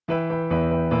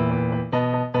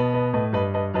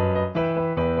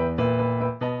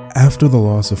After the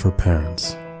loss of her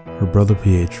parents, her brother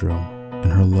Pietro,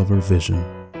 and her lover Vision,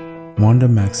 Wanda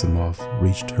Maximoff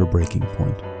reached her breaking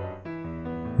point.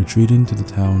 Retreating to the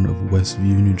town of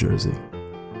Westview, New Jersey,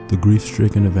 the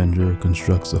grief-stricken Avenger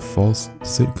constructs a false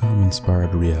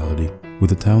sitcom-inspired reality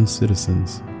with the town's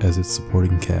citizens as its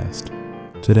supporting cast.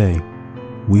 Today,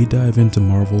 we dive into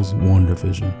Marvel's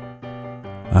WandaVision.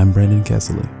 I'm Brandon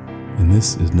Kessley, and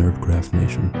this is Nerdcraft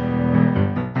Nation.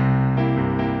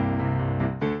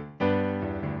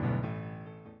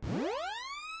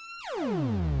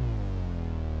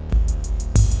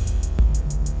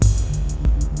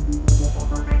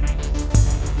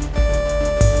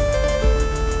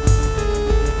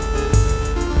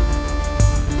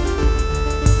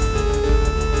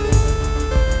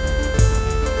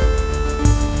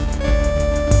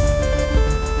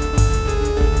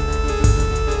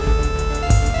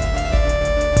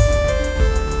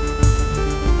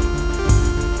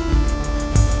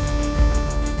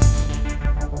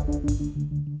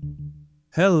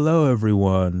 Hello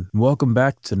everyone, welcome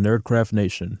back to Nerdcraft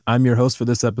Nation. I'm your host for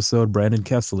this episode, Brandon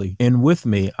Kessley, and with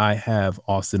me I have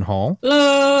Austin Hall.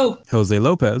 Hello! Jose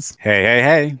Lopez.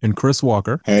 Hey. And Chris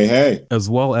Walker. Hey. As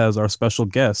well as our special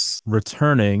guests,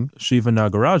 returning Shiva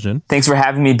Nagarajan. Thanks for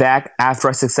having me back after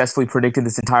I successfully predicted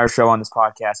this entire show on this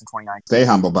podcast in 2019. Stay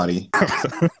humble, buddy.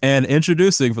 And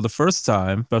introducing for the first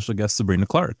time, special guest Sabrina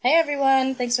Clark. Hey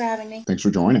everyone, thanks for having me. Thanks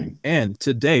for joining. And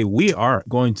today we are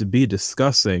going to be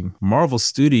discussing Marvel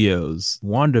Studios'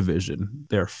 WandaVision,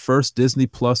 their first Disney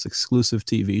Plus exclusive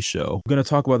TV show. We're going to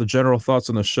talk about the general thoughts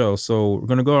on the show, so we're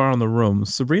going to go around the room.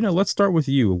 Sabrina, let's start with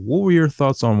you. What were your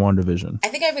thoughts on WandaVision? I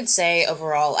think I would say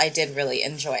overall I did really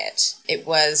enjoy it. It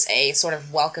was a sort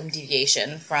of welcome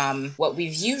deviation from what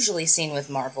we've usually seen with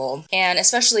Marvel, and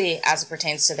especially as it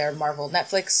pertains to their Marvel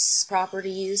Netflix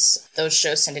properties. Those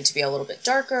shows tended to be a little bit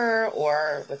darker,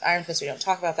 or with Iron Fist we don't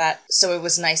talk about that. So it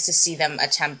was nice to see them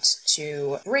attempt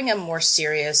to bring a more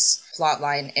serious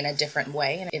plotline in a different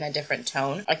way, in a different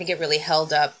tone. I think it really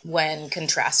held up when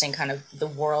contrasting kind of the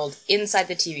world inside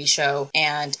the TV show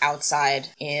and outside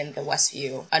in the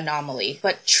Westview anomaly.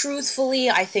 But truthfully,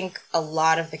 I think a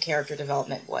lot of the character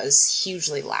development was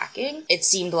hugely lacking. It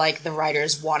seemed like the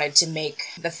writers wanted to make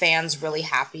the fans really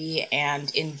happy,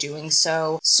 and in doing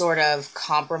so, sort of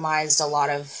compromised a lot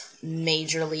of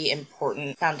majorly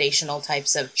important foundational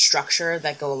types of structure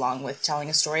that go along with telling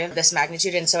a story of this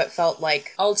magnitude. And so it felt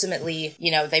like ultimately,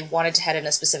 they wanted to head in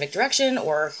a specific direction,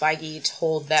 or Feige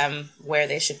told them where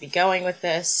they should be going with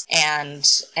this, and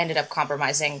ended up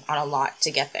compromising on a lot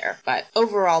to get there. But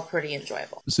overall, pretty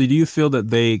enjoyable. So do you feel that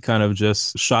they kind of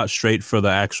just shot straight for the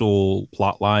actual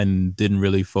plot line and didn't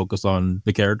really focus on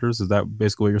the characters? Is that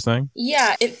basically what you're saying?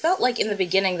 Yeah, it felt like in the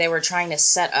beginning they were trying to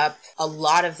set up a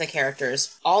lot of the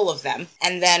characters, all of them,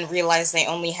 and then realized they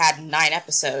only had 9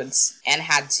 episodes and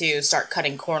had to start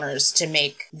cutting corners to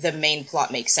make the main plot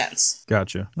make sense.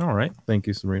 Gotcha. All right. Thank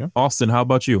you, Sabrina. Austin, how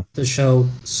about you? The show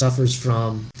suffers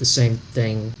from the same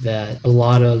thing that a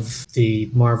lot of the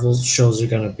Marvel shows are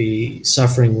going to be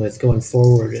suffering with going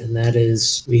forward, and that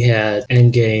is we had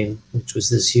Endgame, which was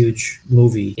this huge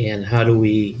movie, and how do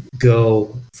we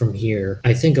go from here?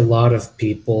 I think a lot of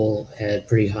people had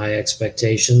pretty high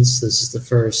expectations. This is the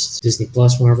first Disney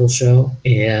Plus Marvel show,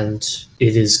 and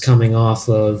it is coming off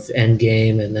of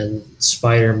Endgame and then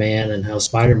Spider-Man, and how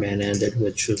Spider-Man ended,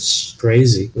 which was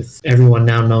crazy, with everyone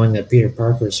now knowing that Peter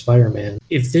Parker is Spider-Man.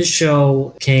 If this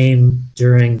show came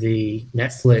during the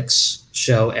Netflix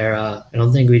show era, I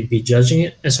don't think we'd be judging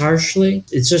it as harshly.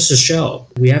 It's just a show.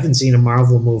 We haven't seen a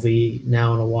Marvel movie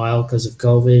now in a while because of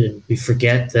COVID, and we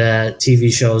forget that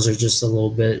TV shows are just a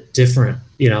little bit different.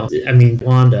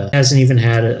 Wanda hasn't even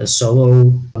had a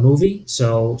solo movie,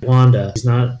 so Wanda is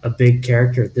not a big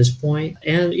character at this point.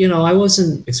 And, I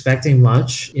wasn't expecting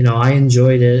much. I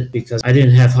enjoyed it because I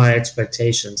didn't have high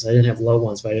expectations. I didn't have low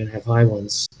ones, but I didn't have high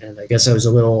ones. And I guess I was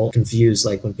a little confused,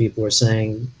 like when people were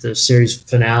saying the series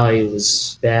finale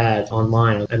was bad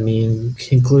online.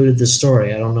 Concluded the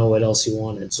story. I don't know what else you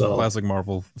wanted. So Classic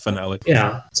Marvel finale.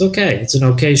 Yeah, it's okay. It's an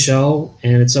okay show,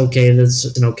 and it's okay that it's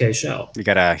an okay show. We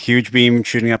got a huge beam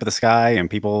shooting up at the sky and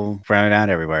people running out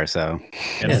everywhere,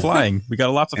 and flying. We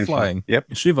got lots of flying. Yep.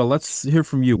 Shiva, let's hear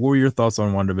from you. What were your thoughts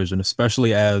on WandaVision,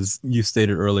 especially as you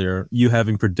stated earlier, you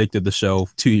having predicted the show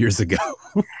 2 years ago?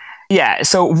 Yeah,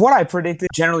 so what I predicted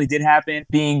generally did happen,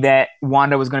 being that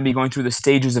Wanda was going to be going through the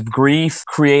stages of grief,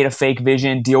 create a fake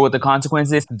vision, deal with the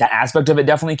consequences. That aspect of it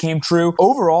definitely came true.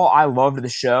 Overall, I loved the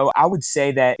show. I would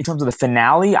say that in terms of the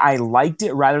finale, I liked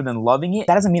it rather than loving it.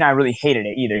 That doesn't mean I really hated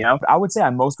it either, you know? I would say I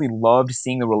mostly loved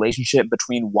seeing the relationship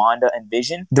between Wanda and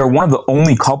Vision. They're one of the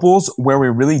only couples where we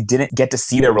really didn't get to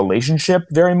see their relationship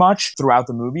very much throughout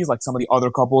the movies. Like some of the other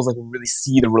couples, like we really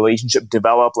see the relationship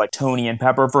develop, like Tony and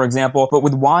Pepper, for example. But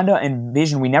with Wanda and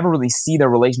Vision, we never really see their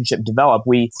relationship develop.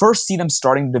 We first see them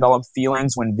starting to develop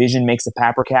feelings when Vision makes a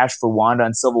Papper Cache for Wanda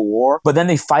in Civil War, but then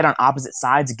they fight on opposite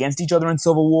sides against each other in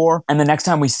Civil War. And the next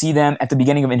time we see them at the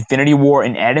beginning of Infinity War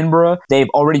in Edinburgh, they've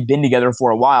already been together for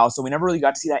a while. So we never really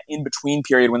got to see that in-between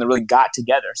period when they really got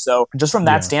together. So just from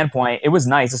that standpoint, it was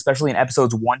nice, especially in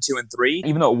episodes 1, 2, and 3.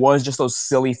 Even though it was just those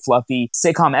silly, fluffy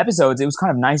sitcom episodes, it was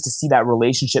kind of nice to see that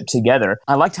relationship together.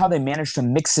 I liked how they managed to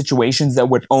mix situations that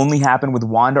would only happen with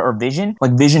Wanda or Vision,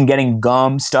 like Vision getting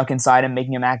gum stuck inside him,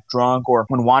 making him act drunk, or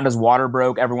when Wanda's water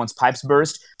broke, everyone's pipes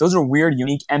burst. Those are weird,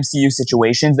 unique MCU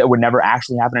situations that would never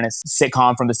actually happen in a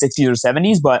sitcom from the 60s or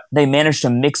 70s, but they managed to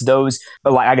mix those,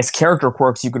 like, I guess, character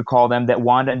quirks, you could call them, that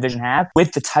Wanda and Vision have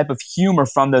with the type of humor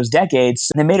from those decades.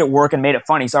 And they made it work and made it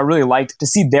funny. So I really liked to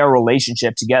see their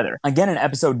relationship together. Again, in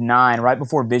episode 9, right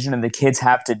before Vision and the kids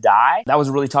have to die, that was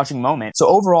a really touching moment. So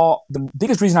overall, the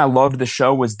biggest reason I loved the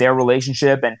show was their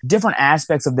relationship, and different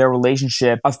aspects of their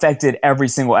relationship affected every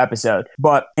single episode.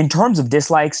 But in terms of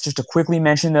dislikes, just to quickly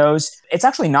mention those, it's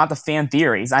actually not the fan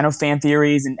theories. I know fan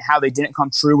theories and how they didn't come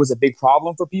true was a big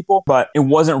problem for people, but it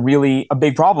wasn't really a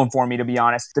big problem for me, to be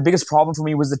honest. The biggest problem for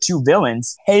me was the two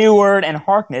villains, Hayward and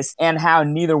Harkness, and how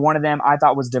neither one of them I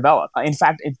thought was developed. In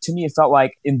fact, to me, it felt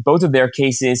like in both of their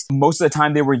cases, most of the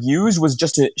time they were used was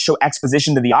just to show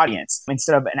exposition to the audience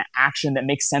instead of an action that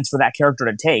makes sense for that character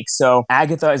to take. So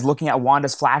Agatha is looking at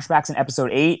Wanda's flashbacks in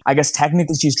episode 8. I guess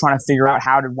technically she's trying to figure out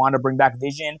how did Wanda bring back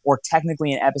Vision, or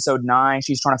technically in episode 9,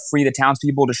 she's trying to free the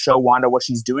townspeople to show Wanda what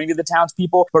she's doing to the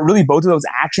townspeople. But really, both of those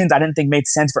actions I didn't think made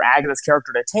sense for Agatha's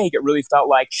character to take. It really felt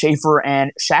like Schaefer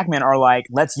and Shackman are like,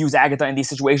 let's use Agatha in these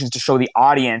situations to show the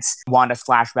audience Wanda's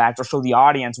flashbacks or show the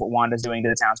audience what Wanda's doing to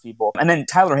the townspeople. And then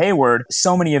Tyler Hayward,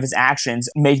 so many of his actions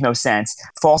make no sense.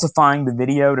 Falsifying the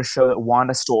video to show that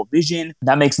Wanda stole Vision,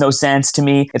 that makes no sense to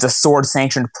me. It's a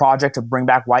sword-sanctioned project to bring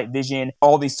back White Vision.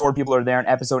 All these sword people are there in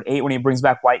episode 8 when he brings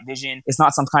back White Vision. It's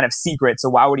not some kind of secret, so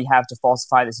why would he have to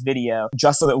falsify this video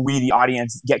just so that we, the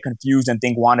audience, get confused and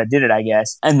think Wanda did it, I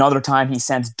guess. Another time he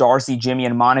sends Darcy, Jimmy,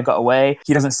 and Monica away.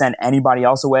 He doesn't send anybody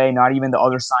else away, not even the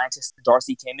other scientists that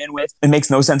Darcy came in with. It makes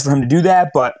no sense for him to do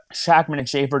that, but Shackman and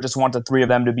Schaefer just want the three of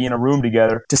them to be in a room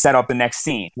together to set up the next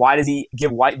scene. Why does he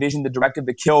give White Vision the directive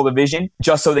to kill the Vision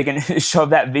just so they can shove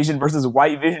that Vision versus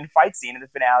White Vision fight scene in the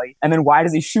finale? And then why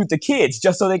does he shoot the kids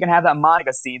just so they can have that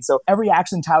Monica scene? So every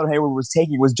action Tyler Hayward was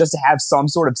taking was just to have some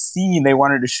sort of scene they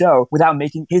wanted to show without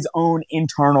making his own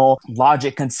internal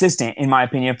logic consistent, in my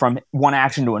opinion, from one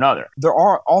action to another. There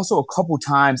are also a couple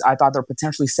times I thought they're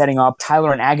potentially setting up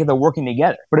Tyler and Agatha working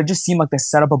together, but it just seemed like they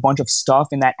set up a bunch of stuff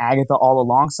in that Agatha All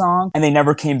Along song, and they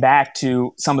never came back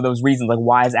to some of those reasons, like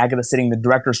why is Agatha sitting in the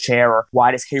director's chair, or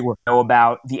why does Hayward know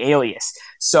about the alias?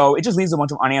 So it just leaves a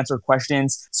bunch of unanswered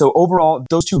questions. So overall,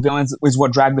 those two villains is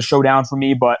what dragged the show down for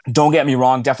me, but don't get me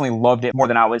wrong, definitely loved it more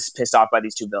than I was pissed off by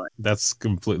these two villains. That's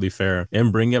completely fair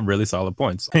and bring up really solid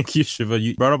points. Thank you, Shiva.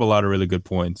 You brought up a lot of really good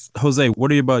points. Jose,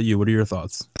 what about you? What are your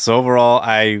thoughts? So overall,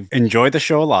 I enjoyed the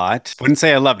show a lot. Wouldn't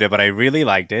say I loved it, but I really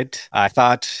liked it. I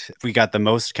thought we got the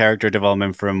most character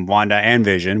development from Wanda and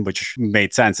Vision, which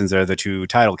made sense since they're the two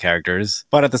title characters.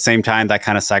 But at the same time, that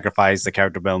kind of sacrificed the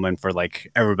character development for like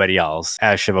everybody else.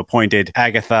 As Shiva pointed,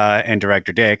 Agatha and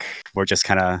director Dick were just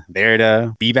kind of there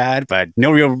to be bad, but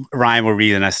no real rhyme or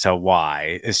reason as to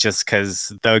why. It's just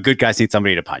because the good guys need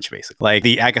somebody to punch, basically. Like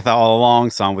the Agatha All Along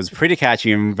song was pretty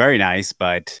catchy and very nice,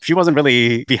 but she wasn't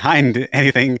really behind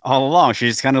anything all along. She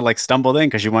just kind of like stumbled in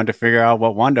because she wanted to figure out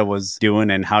what Wanda was doing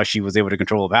and how she was able to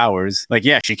control the powers. Like,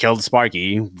 yeah, she killed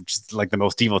Sparky, which is like the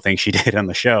most evil thing she did on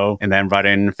the show, and then brought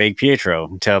in fake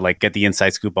Pietro to like get the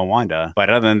inside scoop on Wanda. But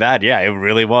other than that, yeah, it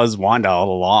really was Wanda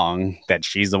all along, that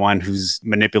she's the one who's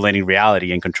manipulating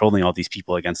reality and controlling all these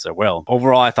people against their will.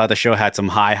 Overall, I thought the show had some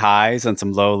high highs and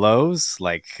some low lows.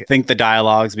 Like, I think the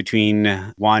dialogues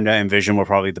between Wanda and Vision were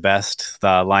probably the best.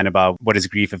 The line about what is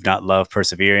grief if not love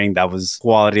persevering, that was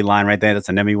quality line right there. That's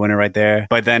an Emmy winner right there.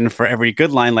 But then for every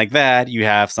good line like that, you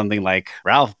have something like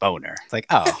Ralph Boner. It's like,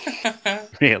 oh,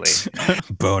 really?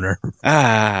 Boner.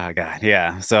 Ah, God,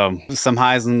 yeah. So some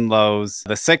highs and lows.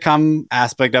 The sitcom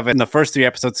aspect of it in the first 3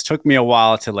 episodes took me a while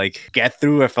while to like get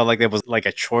through. I felt like it was like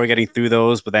a chore getting through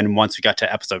those. But then once we got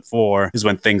to episode 4 is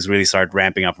when things really started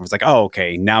ramping up. It was like, oh,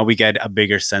 okay, now we get a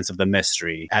bigger sense of the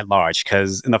mystery at large.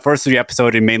 Because in the first 3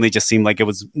 episodes, it mainly just seemed like it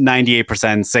was 98%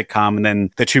 sitcom, and then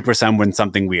the 2% when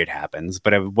something weird happens.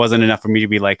 But it wasn't enough for me to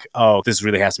be like, oh, this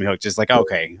really has to be hooked. Just like,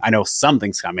 okay, I know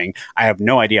something's coming. I have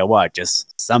no idea what,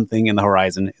 just something in the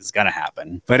horizon is gonna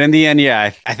happen. But in the end,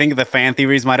 yeah, I think the fan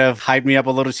theories might have hyped me up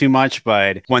a little too much.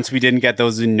 But once we didn't get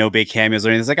those no big cameos or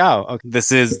anything, it's like, oh, okay,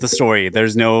 this is the story.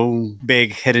 There's no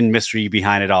big hidden mystery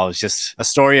behind it all. It's just a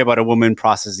story about a woman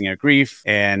processing her grief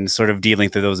and sort of dealing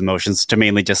through those emotions to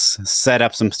mainly just set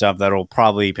up some stuff that'll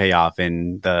probably pay off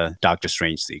in the Doctor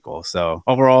Strange sequel. So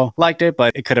overall, liked it,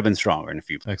 but it could have been stronger in a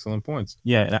few. Excellent points.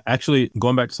 Yeah, and actually,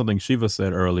 going back to something Shiva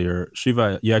said earlier,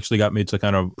 Shiva, you actually got me to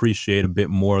kind of appreciate a bit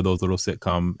more of those little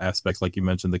sitcom aspects, like you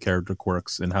mentioned, the character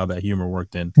quirks and how that humor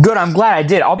worked in. Good, I'm glad I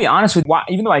did. I'll be honest with you,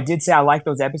 even though I did say I liked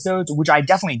those episodes, which I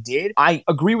definitely did, I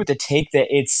agree with the take that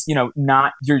it's,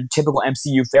 not your typical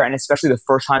MCU fare, and especially the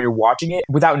first time you're watching it,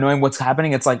 without knowing what's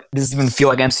happening, it's like, does it even feel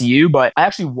like MCU? But I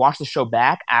actually watched the show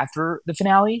back after the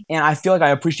finale, and I feel like I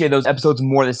appreciate those episodes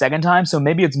more the second time, so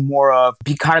maybe it's more of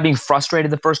kind of being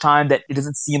frustrated the first time that it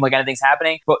doesn't seem like anything's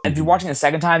happening, but if you're watching the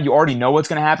second time, you already know what's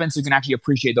going to happen, so you can actually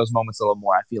appreciate those moments a little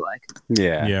more, I feel like.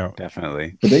 Yeah,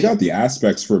 definitely. But they got the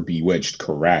aspects for Bewitched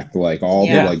correct, like all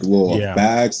the like little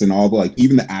effects and all the like,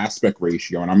 even the aspect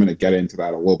ratio, and I'm going to get into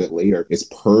that a little bit later, is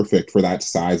perfect for that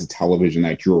size of television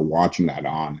that you were watching that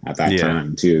on at that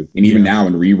time too. And even now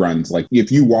in reruns, like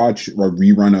if you watch a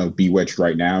rerun of Bewitched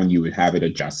right now and you would have it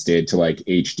adjusted to like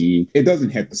HD, it doesn't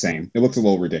hit the same. It looks a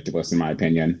little ridiculous in my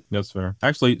opinion. That's fair.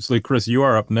 Actually, so Chris, you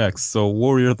are up next. So what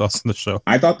were your thoughts on the show?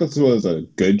 I thought this was a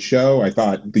good show. I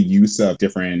thought the use of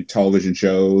different television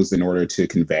shows in order to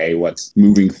convey what's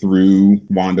moving through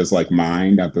Wanda's like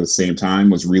mind at the same time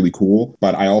was really cool.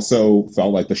 But I also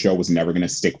felt like the show was never going to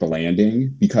stick the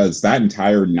landing because that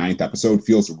entire 9th episode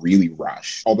feels really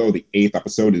rushed. Although the 8th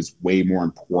episode is way more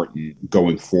important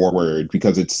going forward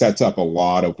because it sets up a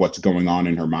lot of what's going on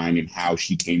in her mind and how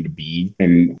she came to be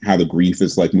and how the grief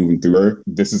is like moving through her.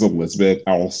 This is Elizabeth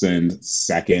Olsen's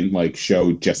second like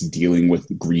show just dealing with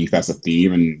grief as a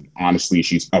theme, and honestly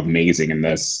she's amazing in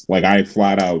this. Like I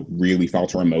flat out really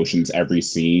felt her emotions every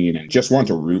scene and just want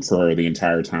to root for her the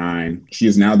entire time. She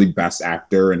is now the best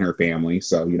actor in her family,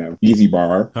 so easy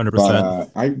bar. 100%.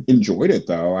 But I enjoyed it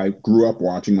though. I grew up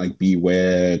watching like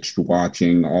Bewitched,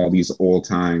 watching all these old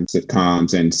time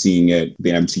sitcoms, and seeing the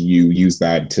MCU use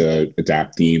that to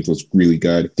adapt themes was really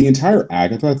good. The entire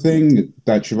Agatha thing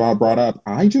that Shiva brought up,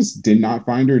 I just did not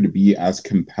find her to be as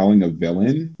compelling a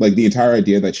villain. Like the entire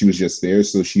idea that she was just there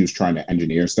so she was trying to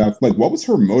engineer stuff. Like what was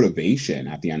her motivation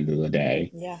at the end of the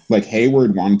day? Yeah. Like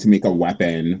Hayward wanted to make a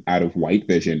weapon out of White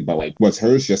Vision, but like was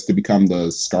hers just to become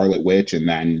the Scarlet Witch and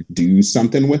then do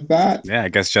something with that? Yeah, I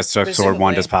guess just to absorb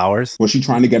Wanda's powers. Was she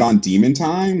trying to get on Demon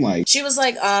Time? Like she was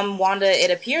like, Wanda,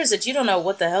 it appears that you don't know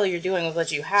what the hell you're doing with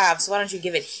what you have, so why don't you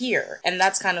give it here? And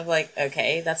that's kind of like,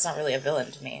 okay, that's not really a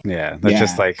villain to me. Yeah, that's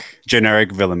just like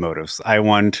generic villain motives. I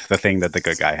want the thing that the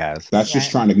good guy has. That's just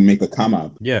trying to make a come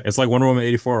up. Yeah, it's like Wonder Woman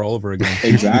 84 all over again.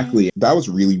 Exactly. That was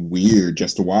really weird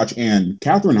just to watch. And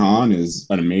Catherine Hahn is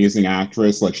an amazing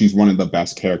actress. Like she's one of the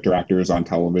best character actors on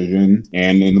television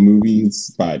and in the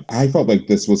movies. But I felt like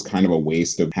this was kind of a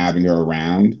waste of having her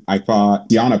around. I thought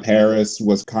Tiana Paris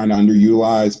was kind of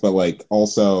underutilized, but like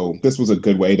also this was a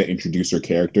good way to introduce her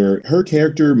character. Her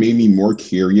character made me more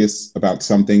curious about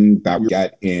something that we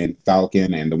get in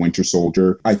Falcon and the Winter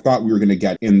Soldier. I thought we were going to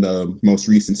get in the most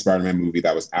recent Spider-Man movie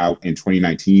that was out in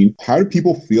 2019. How do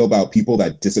people feel about people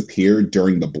that disappeared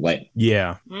during the blip?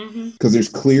 Yeah. Because there's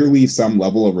clearly some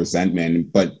level of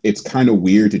resentment, but it's kind of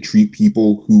weird to treat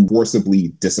people who forcibly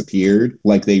disappeared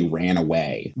like they ran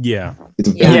away. Yeah. It's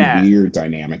a very weird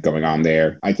dynamic going on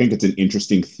there. I think it's an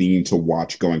interesting theme to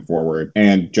watch going forward.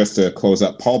 And just to close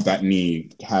up, Paul Bettany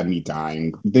had me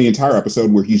dying. The entire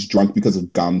episode where he's drunk because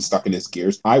of gum stuck in his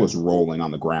gears, I was rolling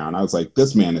on the ground. I was like,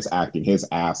 this man is acting his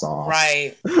ass off.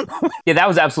 Right. Yeah, that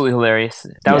was absolutely hilarious.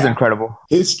 That was incredible.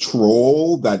 His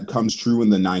troll that comes true in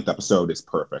the 9th episode is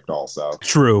perfect also.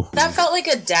 True. That felt like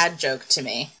a dad joke to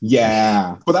me.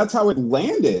 Yeah. But that's how it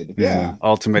landed. Yeah.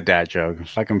 Ultimate dad joke.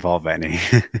 Fucking Paul Bettany.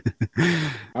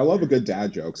 I love a good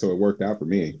dad joke, so it worked out for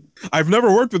me. I've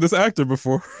never worked with this actor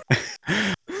before.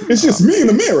 It's just me in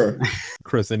the mirror.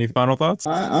 Chris, any final thoughts?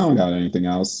 I don't got anything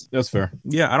else. That's fair.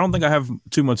 Yeah, I don't think I have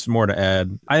too much more to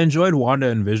add. I enjoyed Wanda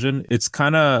and Vision. It's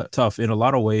kind of tough. In a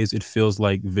lot of ways, it feels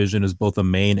like Vision is both a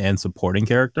main and supporting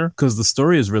character because the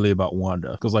story is really about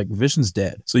Wanda. Because, like, Vision's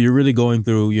dead. So you're really going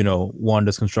through, you know,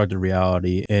 Wanda's constructed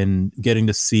reality and getting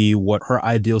to see what her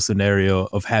ideal scenario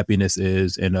of happiness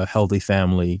is in a healthy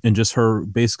family and just her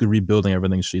basically rebuilding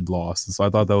everything she'd lost. And so I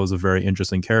thought that was a very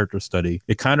interesting character study.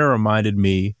 It kind of reminded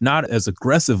me, not as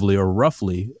aggressively or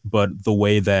roughly, but the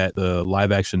way that the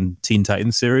live action Teen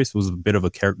Titans series was a bit of a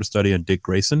character study on Dick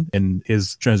Grayson and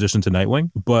his transition to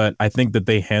Nightwing. But I think that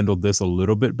they handled this a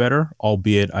little bit better,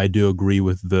 albeit I do agree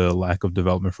with the lack of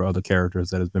development for other characters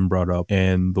that has been brought up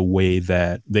and the way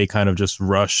that they kind of just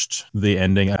rushed the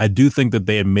ending. I do think that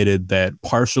they admitted that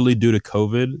partially due to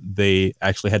COVID, they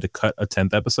actually had to cut a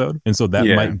 10th episode. And so that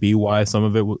might be why some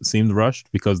of it seemed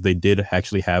rushed, because they did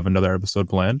actually have another episode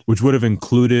planned, which would have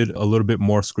included a little bit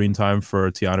more screen time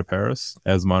for Tiana Paris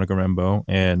as Monica Rambeau.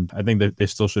 And I think that they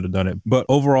still should have done it. But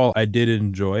overall, I did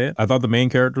enjoy it. I thought the main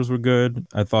characters were good.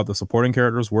 I thought the supporting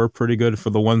characters were pretty good for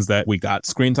the ones that we got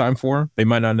screen time for. They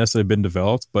might not necessarily have been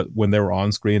developed, but when they were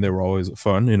on screen, they were always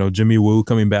fun. You know, Jimmy Woo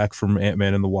coming back from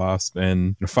Ant-Man and the Wasp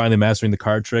and finally mastering the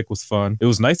card trick was fun. It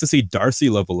was nice to see Darcy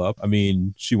level up. I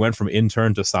mean, she went from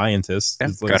intern to scientist. Yeah,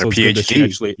 It's like, got so a it's good that she PhD.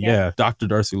 actually, Dr.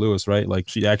 Darcy Lewis, right? Like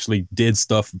she actually did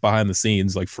stuff behind the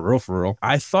scenes, like for real, for real.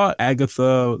 I thought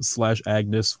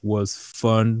Agatha/Agnes was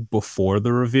fun before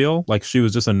the reveal. Like she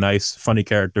was just a nice, funny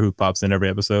character who pops in every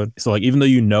episode. So like, even though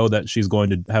you know that she's going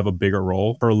to have a bigger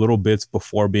role, her little bits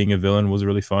before being a villain was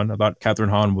really fun. I thought Catherine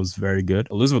Hahn was very good.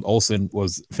 Elizabeth Olsen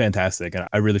was fantastic. And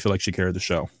I really feel like she carried the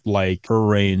show. Like her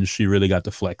range, she really got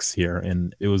to flex here.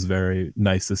 And it was very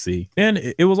nice to see. And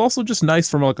it was also just nice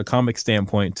from like a comic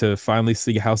standpoint to finally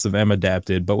see House of M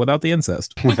adapted, but without the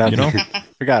incest. Without You know?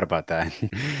 Forgot about that.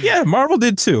 Yeah, Marvel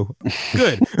did too.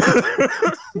 Good.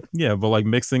 Yeah, but like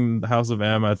mixing House of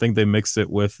M, I think they mixed it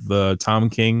with the Tom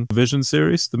King Vision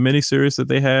series, the mini series that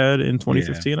they had in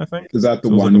 2015, I think. Is that the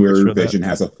So it was one like a where mixture of that. Vision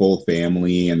has a full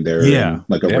family and they're Yeah. in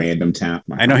like a Yep. random town?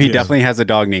 I know he Yeah. definitely has a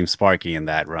dog named Sparky in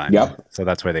that run. Yep. So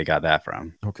that's where they got that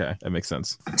from. Okay, that makes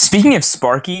sense. Speaking of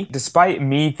Sparky, despite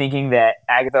me thinking that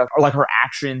Agatha, or like her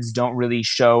actions don't really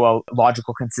show a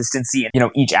logical consistency, and you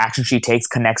know, each action she takes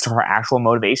connects to her actual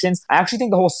motivations, I actually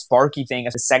think the whole Sparky thing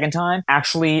as the second time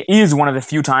actually is one of the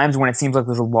few times when it seems like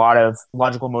there's a lot of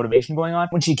logical motivation going on.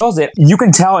 When she kills it, you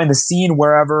can tell in the scene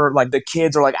wherever like the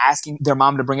kids are like asking their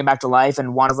mom to bring it back to life,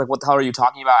 and Wanda's like, "What the hell are you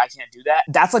talking about? I can't do that."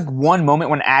 That's like one moment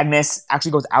when Agnes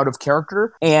actually goes out of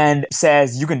character and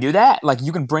says, "You can do that? Like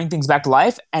you can bring things back to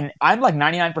life?" And I'm like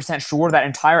 99% sure that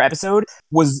entire episode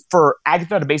was for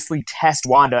Agatha to basically test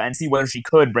Wanda and see whether she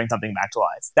could bring something back to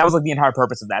life. That was like the entire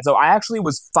purpose of that. So I actually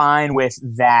was fine with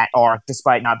that arc,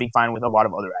 despite not being fine with a lot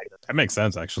of other Agatha. That makes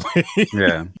sense, actually.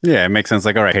 Yeah. Yeah, it makes sense.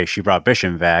 Like, all right, hey, she brought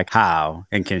Vision back. How?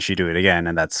 And can she do it again?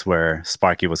 And that's where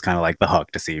Sparky was kind of like the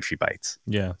hook to see if she bites.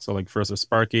 Yeah, so like first there's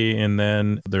Sparky, and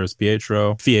then there's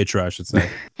Pietro, I should say.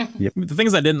 Yep. The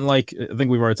things I didn't like, I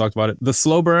think we've already talked about it. The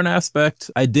slow burn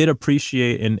aspect, I did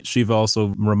appreciate, and Shiva also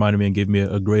reminded me and gave me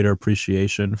a greater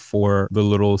appreciation for the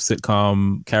little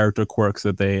sitcom character quirks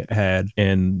that they had,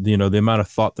 and you know the amount of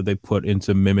thought that they put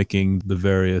into mimicking the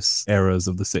various eras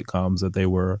of the sitcoms that they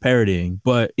were parodying.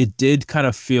 But it did kind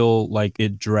of feel like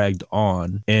it dragged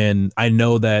on, and I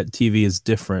know that TV is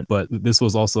different, but this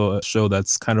was also a show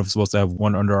that's kind of supposed to have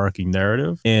one underarching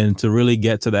narrative, and to really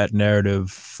get to that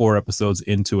narrative 4 episodes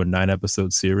into a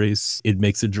 9-episode series, it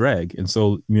makes it drag. And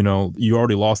so, you know, you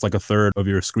already lost like a third of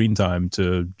your screen time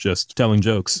to just telling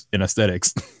jokes in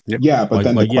aesthetics. Yeah, but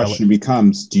then the question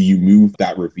becomes, do you move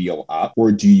that reveal up,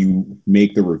 or do you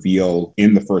make the reveal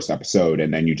in the first episode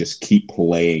and then you just keep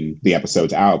playing the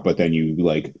episodes out, but then you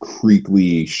like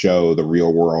creepily show the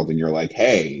real world and you're like,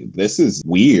 hey, this is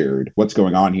weird. What's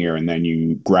going on here? And then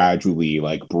you gradually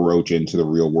like broach into the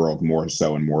real world more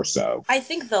so and more so. I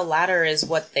think the latter is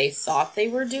what they thought they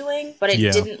were doing, but it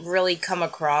didn't really come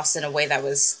across in a way that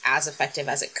was as effective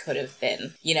as it could have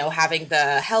been. You know, having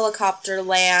the helicopter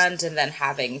land and then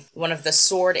having one of the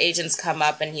sword agents come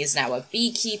up and he's now a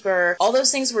beekeeper. All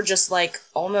those things were just like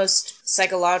almost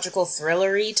psychological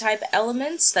thrillery type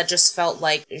elements that just felt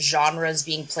like genres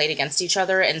being played against each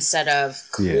other instead of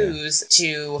clues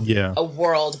to a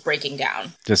world breaking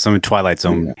down. Just some Twilight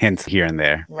Zone hints here and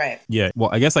there. Right. Yeah. Well,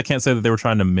 I guess I can't say that they were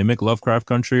trying to mimic Lovecraft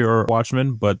Country or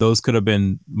Watchmen, but those could have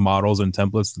been models and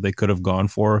templates that they could have gone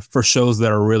for shows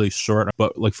that are really short.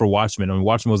 But like for Watchmen, I mean,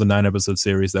 Watchmen was a 9-episode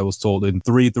series that was told in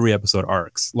 3-episode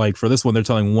arcs. Like for this one, they're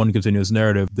telling one continuous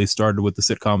narrative. They started with the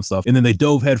sitcom stuff, and then they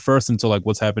dove head first into like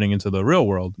what's happening into the the real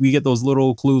world. We get those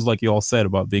little clues, like you all said,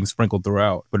 about being sprinkled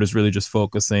throughout, but it's really just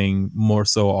focusing more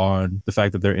so on the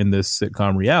fact that they're in this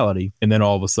sitcom reality. And then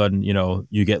all of a sudden, you know,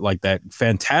 you get like that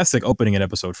fantastic opening in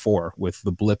episode 4 with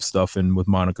the blip stuff and with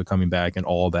Monica coming back and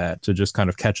all that to just kind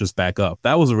of catch us back up.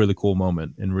 That was a really cool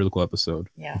moment and a really cool episode.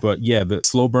 Yeah. But yeah, the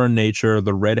slow burn nature,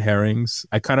 the red herrings,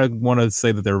 I kind of want to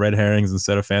say that they're red herrings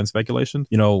instead of fan speculation.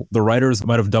 You know, the writers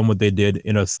might have done what they did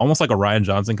in a almost like a Rian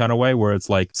Johnson kind of way, where it's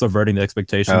like subverting the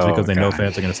expectations because they know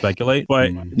fans are going to speculate.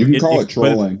 But you can call it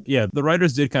trolling. But, yeah, the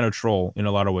writers did kind of troll in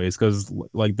a lot of ways because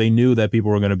like they knew that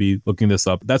people were going to be looking this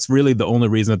up. That's really the only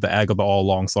reason that the Agatha All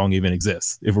Along song even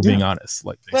exists, if we're being honest.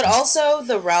 Like, but also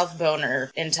the Ralph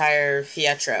Boner entire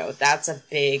Fietro, that's a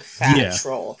big fat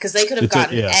troll because they could have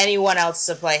gotten anyone else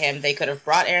to play him. They could have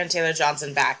brought Aaron Taylor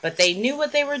Johnson back, but they knew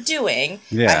what they were doing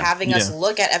by having us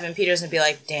look at Evan Peters and be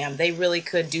like, damn, they really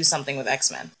could do something with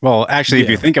X-Men. Well, actually, if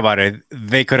you think about it,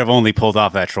 they could have only pulled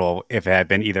off that troll if it had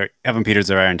been either Evan Peters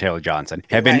or Aaron Taylor Johnson.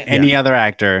 Had been any other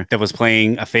actor that was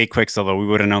playing a fake Quicksilver, we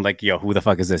would have known, like, yo, who the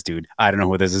fuck is this dude? I don't know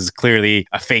who this is. Clearly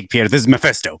a fake Peter. This is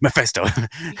Mephisto.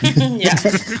 Yeah.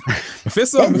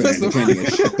 Mephisto.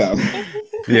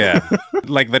 Yeah.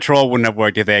 Like the troll wouldn't have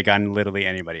worked if they had gotten literally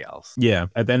anybody else. Yeah.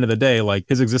 At the end of the day, like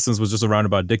his existence was just a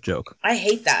roundabout dick joke. I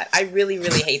hate that. I really,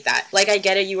 really hate that. Like, I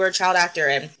get it. You were a child actor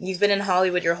and you've been in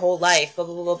Hollywood your whole life, blah,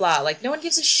 blah, blah, blah, blah. Like, no one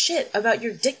gives a shit about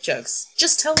your dick jokes.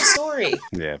 Just tell the story.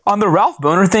 Yeah. On the Ralph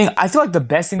Boner thing, I feel like the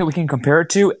best thing that we can compare it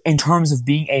to in terms of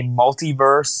being a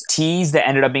multiverse tease that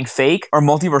ended up being fake, or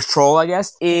multiverse troll, I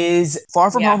guess, is Far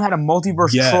From Home had a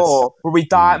multiverse troll where we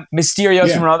thought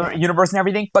Mysterio's from another universe and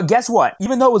everything. But guess what?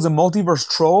 Even though it was a multiverse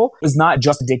troll, it's not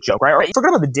just a dick joke, right? Forget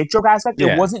about the dick joke aspect.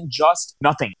 It wasn't just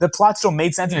nothing. The plot still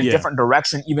made sense in a different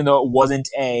direction, even though it wasn't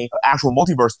a actual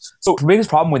multiverse. So the biggest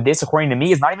problem with this, according to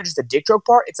me, is not even just the dick joke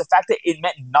part. It's the fact that it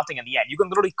meant nothing in the end. You can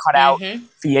literally cut out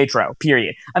Pietro,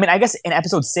 period. I mean, I guess in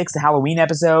episode 6, the Halloween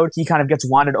episode, he kind of gets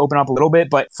Wanda to open up a little bit,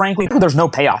 but frankly, there's no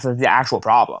payoff. That's the actual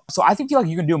problem. So I feel like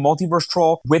you can do a multiverse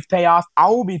troll with payoff. I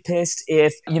will be pissed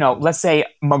if, you know, let's say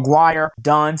Maguire,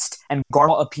 Dunst, and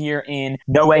Garnell appear in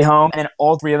No Way Home, and then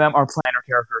all three of them are planner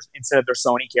characters instead of their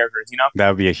Sony characters, you know? That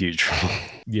would be a huge troll.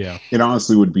 Yeah. It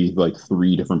honestly would be like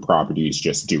 3 different properties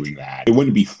just doing that. It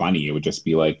wouldn't be funny. It would just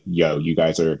be like, yo, you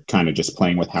guys are kind of just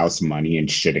playing with house money and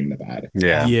shitting the bed.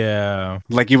 Yeah. Yeah.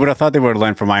 Like you would have thought they would have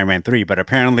learned from Iron Man 3, but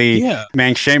apparently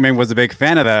Mang Shaman was a big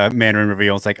fan of the Mandarin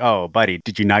reveal. It's like, oh, buddy,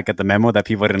 did you not get the memo that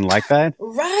people didn't like that?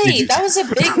 Right. That was a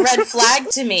big red flag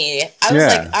to me. I was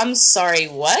like, I'm sorry,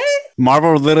 what?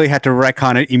 Marvel literally had to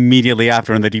retcon it immediately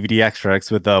after in the DVD extracts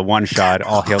with the one shot,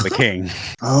 All Hail the King.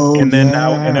 Oh, and then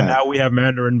now we have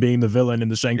Mandarin being the villain in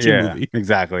the Shang-Chi movie.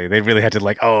 Exactly. They really had to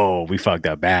like, oh, we fucked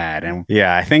up bad. And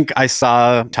yeah, I think I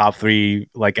saw top 3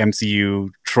 like MCU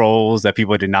trolls that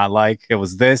people did not like. It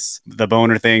was this, the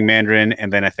boner thing, Mandarin,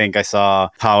 and then I think I saw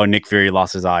how Nick Fury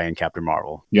lost his eye in Captain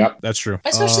Marvel. Yep. That's true.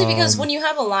 Especially because when you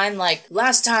have a line like,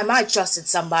 last time I trusted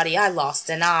somebody, I lost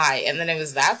an eye, and then it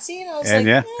was that scene, I was like,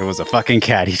 it was a fucking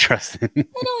cat he trusted. I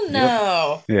don't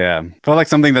know. Yeah. Felt like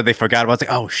something that they forgot about. It's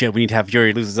like, oh shit, we need to have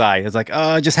Fury lose his eye. It's like,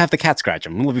 just have the cat scratch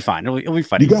him. It'll be fine. It'll be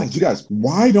funny. You guys,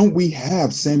 why don't we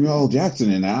have Samuel L. Jackson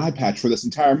in an eye patch for this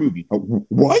entire movie?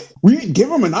 What? We didn't give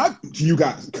him an eye? You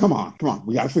guys, come on.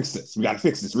 We gotta fix this. We gotta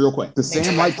fix this real quick. Does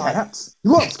Sam like cats? He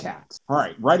loves cats. All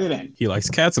right, write it in. He likes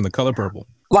cats in the color purple.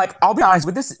 Like, I'll be honest,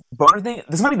 with this boner thing,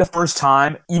 this might be the first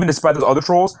time, even despite those other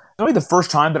trolls, this might be the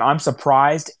first time that I'm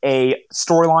surprised a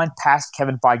storyline passed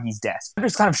Kevin Feige's desk. I'm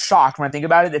just kind of shocked when I think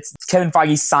about it. It's Kevin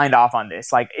Feige signed off on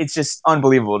this. Like, it's just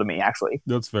unbelievable to me, actually.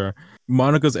 That's fair.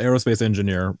 Monica's aerospace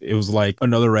engineer, it was like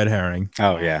another red herring.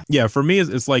 Oh, yeah. Yeah, for me,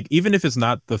 it's like, even if it's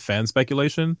not the fan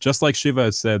speculation, just like Shiva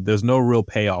has said, there's no real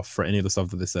payoff for any of the stuff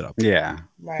that they set up. Yeah.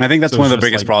 Right. And I think that's So one of it's the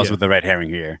just biggest like, problems with the red herring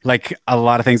here. Like a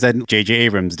lot of things that J.J.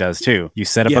 Abrams does too. You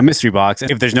set up a mystery box, and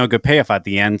if there's no good payoff at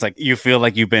the end, it's like you feel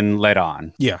like you've been led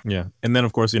on. Yeah. And then,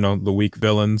 of course, you know, the weak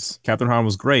villains. Captain Han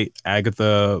was great.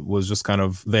 Agatha was just kind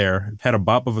of there. Had a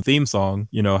bop of a theme song,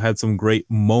 you know, had some great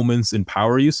moments in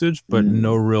power usage, but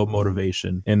no real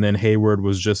motivation. And then Hayward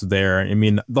was just there. I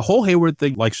mean, the whole Hayward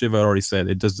thing, like Shiva had already said,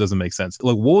 it just doesn't make sense.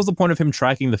 Like, what was the point of him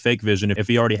tracking the fake Vision if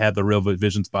he already had the real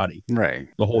Vision's body? Right.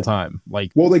 The whole time.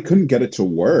 Like, Well, they couldn't get it to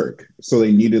work, so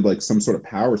they needed like some sort of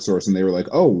power source, and they were like,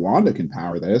 "Oh, Wanda can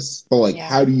power this," but like,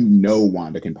 how do you know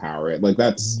Wanda can power it? Like,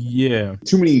 that's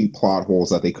too many plot holes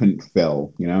that they couldn't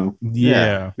fill. You know?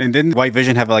 Yeah. And didn't White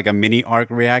Vision have like a mini arc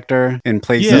reactor in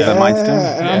place of the Mind Stone?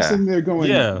 And I'm sitting there going,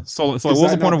 So what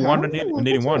was the point of Wanda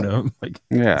needing Wanda? Like,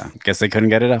 guess they couldn't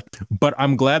get it up. But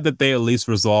I'm glad that they at least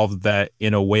resolved that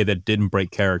in a way that didn't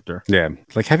break character. Yeah.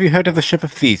 Like, have you heard of the ship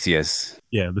of Theseus?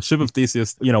 Yeah, the ship of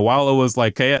Theseus, while it was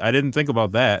like, hey, I didn't think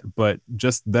about that, but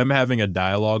just them having a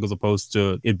dialogue as opposed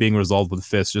to it being resolved with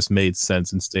fists just made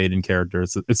sense and stayed in character.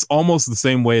 It's almost the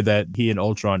same way that he and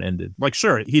Ultron ended. Like,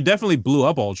 sure, he definitely blew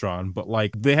up Ultron, but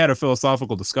like they had a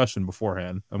philosophical discussion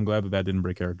beforehand. I'm glad that didn't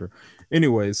break character.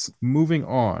 Anyways, moving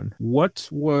on. What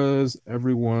was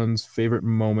everyone's favorite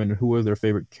moment? Who were their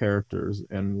favorite characters?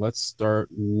 And let's start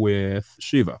with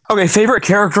Shiva. Okay, favorite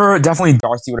character, definitely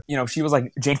Darcy. She was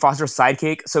like Jane Foster's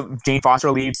sidekick. So Jane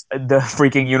Foster leaves the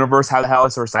freaking universe. How the hell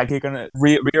is her sidekick going to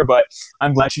reappear? But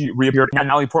I'm glad she reappeared. Now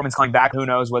Natalie Portman's coming back. Who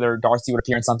knows whether Darcy would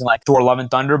appear in something like Thor: Love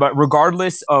and Thunder. But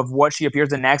regardless of what she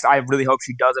appears in next, I really hope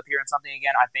she does appear in something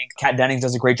again. I think Kat Dennings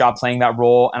does a great job playing that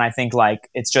role. And I think like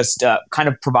it's just kind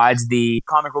of provides the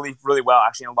comic relief really well,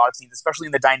 actually, in a lot of scenes, especially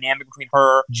in the dynamic between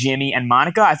her, Jimmy, and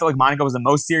Monica. I feel like Monica was the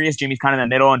most serious. Jimmy's kind of in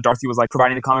the middle, and Darcy was like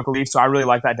providing the comic relief. So I really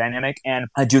like that dynamic. And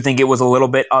I do think it was a little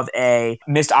bit of a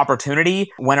missed opportunity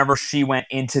whenever she went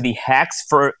into the Hex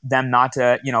for them not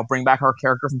to, bring back her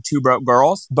character from Two Broke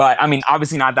Girls. But I mean,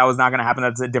 obviously that was not going to happen.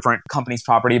 That's a different company's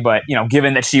property. But,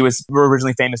 given that she was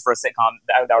originally famous for a sitcom,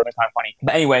 that would have been kind of funny.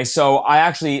 But anyway, so I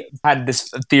actually had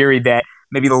this theory that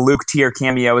maybe the Luke Tier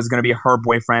cameo is going to be her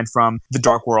boyfriend from The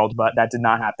Dark World, but that did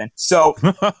not happen. So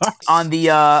on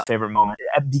the favorite moment,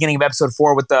 at the beginning of episode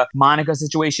 4 with the Monica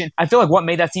situation, I feel like what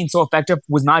made that scene so effective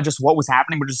was not just what was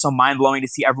happening, but just so mind-blowing to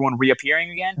see everyone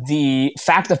reappearing again. The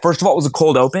fact that, first of all, it was a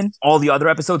cold open. All the other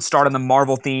episodes start on the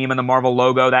Marvel theme and the Marvel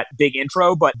logo, that big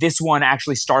intro, but this one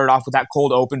actually started off with that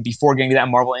cold open before getting to that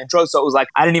Marvel intro. So it was like,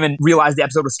 I didn't even realize the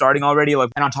episode was starting already. Like,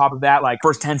 and on top of that, like,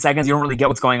 first 10 seconds, you don't really get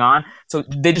what's going on. So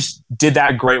they just did that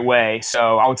a great way.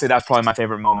 So I would say that's probably my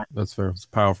favorite moment. That's fair. It's a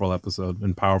powerful episode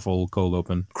and powerful cold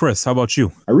open. Chris, how about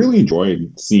you? I really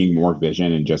enjoyed seeing more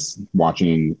Vision and just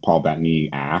watching Paul Bettany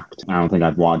act. I don't think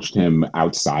I've watched him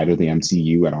outside of the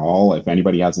MCU at all. If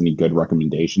anybody has any good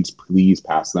recommendations, please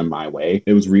pass them my way.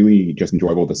 It was really just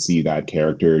enjoyable to see that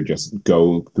character just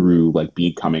go through like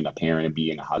becoming a parent and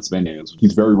being a husband. And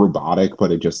he's very robotic,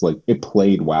 but it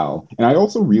played well. And I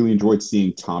also really enjoyed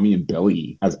seeing Tommy and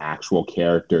Billy as actual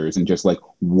characters and just like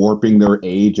warping their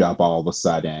age up all of a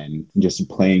sudden, just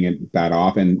playing that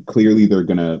off. And clearly they're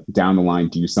going to down the line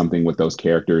do something with those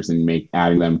characters and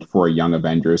adding them for a Young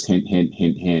Avengers, hint, hint,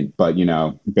 hint, hint. But,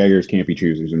 beggars can't be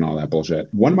choosers and all that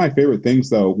bullshit. One of my favorite things,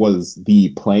 though, was the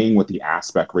playing with the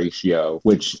aspect ratio,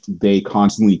 which they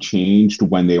constantly changed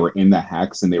when they were in the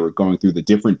Hex and they were going through the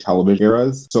different television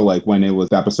eras. So like when it was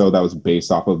the episode that was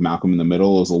based off of Malcolm in the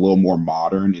Middle, it was a little more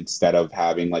modern instead of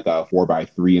having like a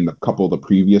 4:3 in the couple of the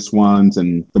previous ones.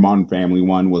 And the Modern Family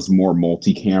one was more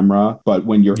multi-camera. But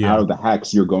when you're out of the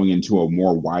Hex, you're going into a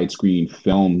more widescreen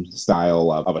film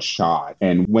style of a shot.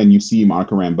 And when you see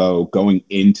Monica Rambeau going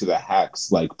into the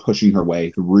Hex, like pushing her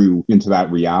way through into that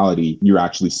reality, you're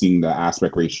actually seeing the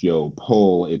aspect ratio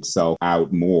pull itself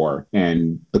out more.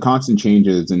 And the constant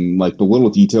changes and like the little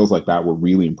details like that were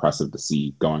really impressive to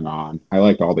see going on. I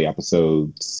liked all the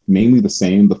episodes, mainly the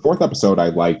same. The 4th episode I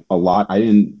liked a lot. I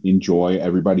didn't enjoy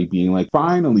everybody being like,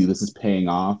 finally, this is paying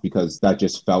off, because that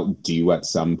just felt due at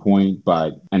some point.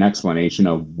 But an explanation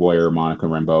of where Monica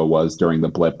Rambeau was during the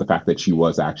blip, the fact that she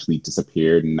was actually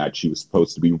disappeared and that she was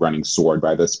supposed to be running SWORD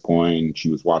by this point. She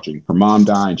was watching her mom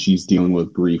die and she's dealing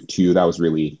with grief too. That was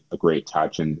really a great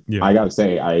touch. And I gotta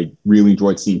say, I really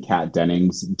enjoyed seeing Kat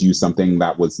Dennings do something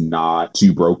that was not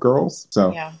Two Broke Girls.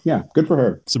 So yeah, good for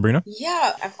her. Sabrina?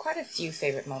 Yeah, I have quite a few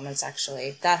favorite moments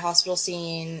actually. That hospital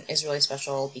scene is really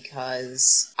special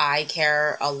because I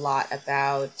care a lot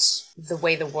about the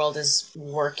way the world is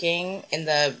working in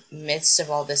the midst of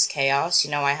all this chaos.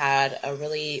 I had a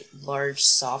really large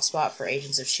soft spot for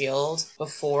Agents of S.H.I.E.L.D.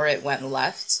 before it went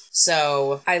left.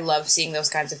 So I love seeing those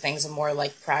kinds of things, a more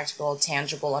like practical,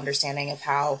 tangible understanding of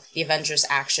how the Avengers'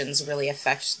 actions really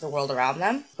affect the world around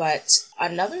them. But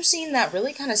another scene that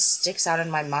really kind of sticks out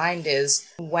in my mind is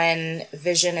when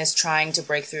Vision is trying to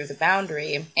break through the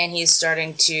boundary and he's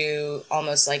starting to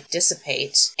almost like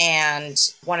dissipate, and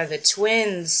one of the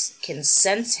twins can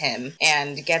sense him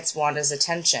and gets Wanda's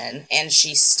attention, and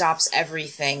she stops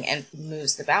everything and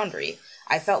moves the boundary.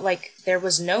 I felt like there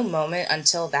was no moment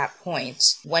until that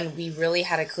point when we really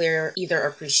had a clear either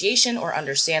appreciation or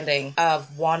understanding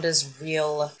of Wanda's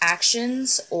real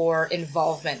actions or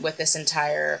involvement with this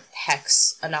entire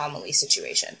Hex anomaly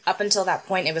situation. Up until that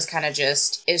point, it was kind of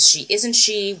just, is she, isn't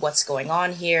she? What's going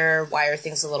on here? Why are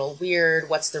things a little weird?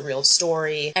 What's the real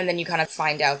story? And then you kind of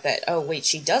find out that, oh wait,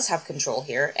 she does have control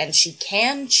here, and she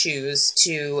can choose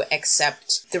to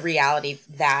accept the reality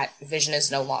that Vision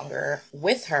is no longer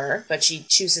with her, but she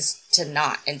chooses to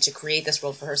not, and to create this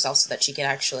world for herself so that she can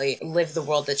actually live the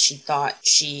world that she thought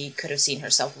she could have seen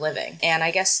herself living. And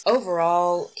I guess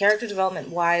overall, character development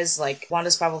wise, like,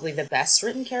 Wanda's probably the best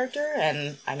written character,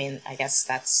 and I mean, I guess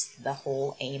that's the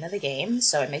whole aim of the game,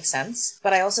 so it makes sense.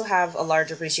 But I also have a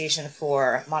large appreciation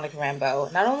for Monica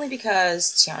Rambeau, not only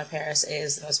because Teyonah Parris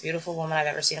is the most beautiful woman I've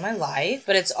ever seen in my life,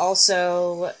 but it's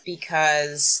also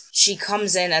because she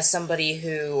comes in as somebody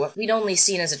who we'd only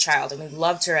seen as a child, and we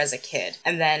loved her as a kid.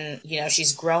 And then, you know,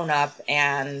 she's grown up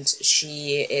and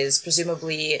she is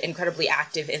presumably incredibly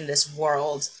active in this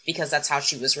world because that's how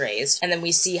she was raised. And then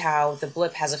we see how the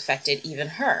blip has affected even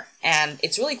her. And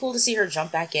it's really cool to see her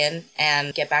jump back in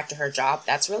and get back to her job.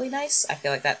 That's really nice. I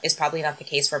feel like that is probably not the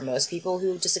case for most people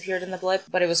who disappeared in the blip,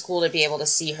 but it was cool to be able to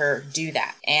see her do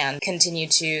that and continue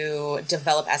to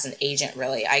develop as an agent,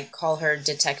 really. I call her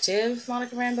Detective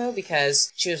Monica Rambeau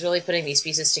because she was really putting these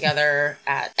pieces together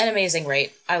at an amazing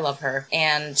rate. I love her.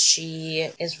 And she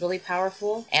is really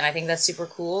powerful, and I think that's super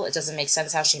cool. It doesn't make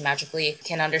sense how she magically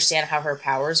can understand how her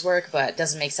powers work, but it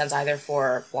doesn't make sense either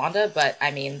for Wanda, but I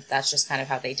mean, that's just kind of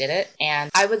how they did it. And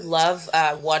I would love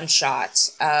a one shot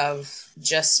of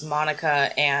just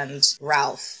Monica and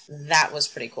Ralph. That was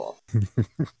pretty cool.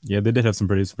 Yeah, they did have some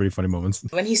pretty funny moments.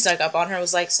 When he snuck up on her,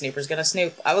 was like, Snooper's gonna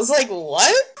snoop. I was like,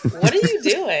 what? What are you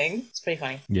doing? It's pretty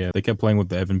funny. Yeah, they kept playing with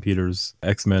the Evan Peters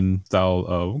X-Men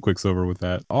style Quicksilver with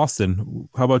that. Austin,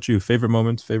 how about you? Favorite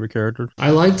moments, favorite character? I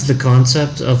liked the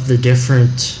concept of the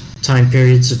different time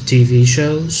periods of TV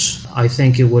shows. I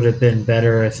think it would have been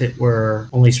better if it were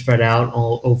only spread out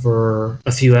all over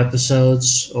a few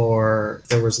episodes, or if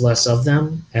there was less of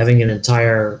them. Having an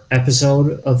entire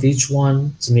episode of each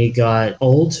one, to me, got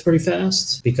old pretty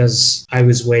fast because I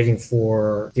was waiting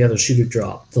for the other shoe to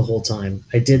drop the whole time.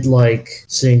 I did like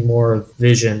seeing more of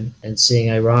Vision and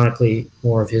seeing, ironically,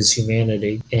 more of his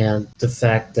humanity, and the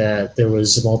fact that there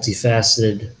was a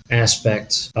multifaceted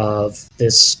aspect of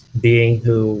this being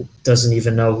who doesn't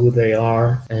even know who they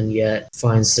are and yet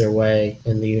finds their way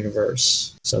in the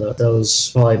universe. So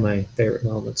those probably my favorite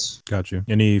moments. Got you.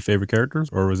 Any favorite characters,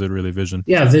 or was it really Vision?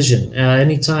 Yeah, Vision.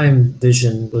 Anytime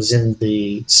Vision was in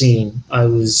the scene, I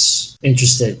was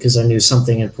interested because I knew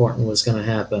something important was going to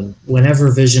happen. Whenever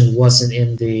Vision wasn't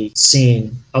in the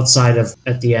scene, outside of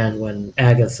at the end when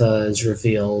Agatha is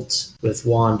revealed with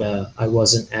Wanda, I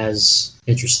wasn't as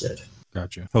interested.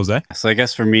 Gotcha. Jose? So I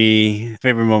guess for me,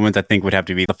 favorite moment I think would have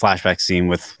to be the flashback scene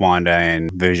with Wanda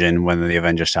and Vision when the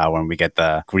Avengers Tower, when we get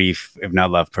the grief, if not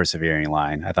love, persevering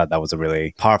line. I thought that was a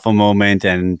really powerful moment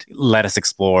and let us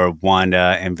explore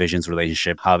Wanda and Vision's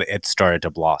relationship, how it started to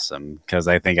blossom. Because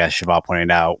I think, as Shiva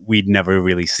pointed out, we'd never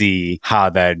really see how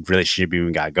that relationship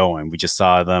even got going. We just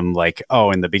saw them like,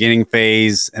 oh, in the beginning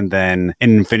phase, and then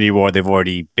in Infinity War, they've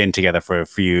already been together for a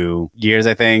few years,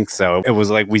 I think. So it was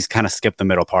like we kind of skipped the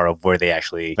middle part of where they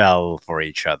actually fell for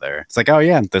each other. It's like, oh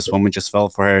yeah, this woman just fell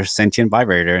for her sentient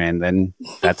vibrator, and then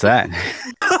that's that.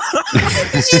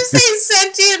 Did you say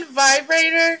sentient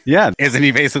vibrator? Yeah, isn't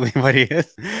he basically what he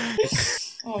is?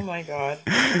 Oh my god.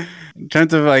 In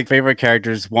terms of like favorite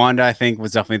characters, Wanda, I think,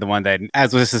 was definitely the one that,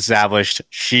 as was established,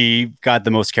 she got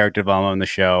the most character development in the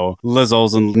show. Liz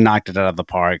Olsen knocked it out of the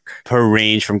park. Her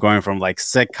range from going from like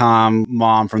sitcom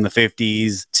mom from the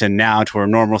 50s to now to her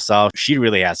normal self, she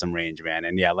really has some range, man.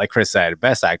 And yeah, like Chris said,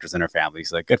 best actress in her family,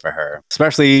 so like, good for her.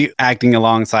 Especially acting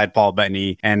alongside Paul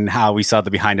Bettany and how we saw the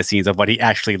behind the scenes of what he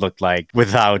actually looked like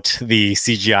without the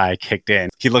CGI kicked in.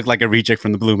 He looked like a reject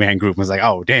from the Blue Man Group. I was like,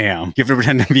 oh damn, you have to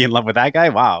pretend to be in love with that guy?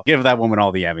 Wow. Give that woman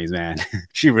all the Emmys, man.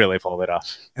 She really pulled it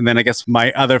off. And then I guess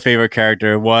my other favorite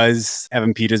character was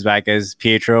Evan Peters back as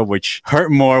Pietro, which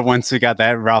hurt more once we got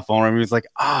that Ralph Lauren. He was like,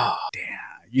 oh, damn.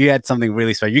 You had something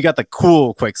really special. You got the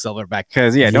cool Quicksilver back.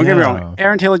 Because, yeah, don't get me wrong.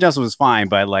 Aaron Taylor Johnson was fine,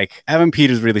 but like Evan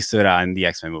Peters really stood out in the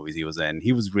X-Men movies he was in.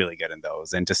 He was really good in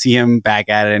those. And to see him back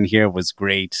at it in here was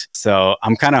great. So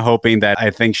I'm kind of hoping that,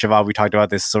 I think, Shiva, we talked about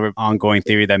this sort of ongoing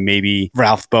theory that maybe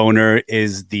Ralph Boner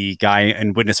is the guy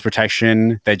in Witness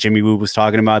Protection that Jimmy Woo was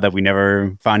talking about that we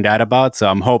never found out about. So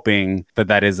I'm hoping that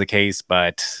that is the case,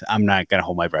 but I'm not going to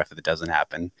hold my breath if it doesn't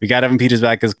happen. We got Evan Peters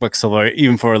back as Quicksilver,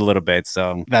 even for a little bit.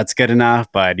 So that's good enough.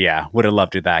 But yeah, would have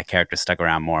loved if that character stuck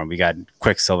around more. We got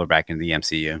Quicksilver back in the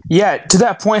MCU. Yeah, to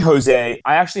that point, Jose,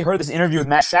 I actually heard this interview with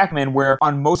Matt Shackman where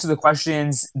on most of the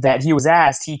questions that he was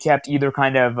asked, he kept either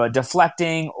kind of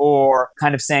deflecting or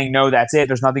kind of saying, no, that's it.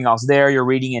 There's nothing else there. You're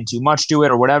reading in too much to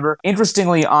it or whatever.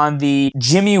 Interestingly, on the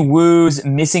Jimmy Woo's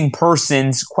missing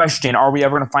persons question, are we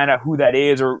ever going to find out who that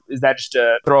is, or is that just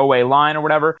a throwaway line or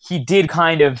whatever? He did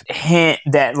kind of hint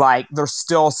that like there's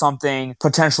still something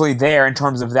potentially there in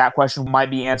terms of that question might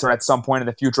be answered at some point in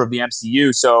the future of the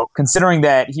MCU. So considering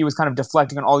that he was kind of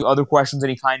deflecting on all the other questions and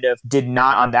he kind of did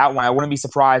not on that one, I wouldn't be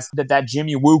surprised that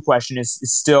Jimmy Woo question is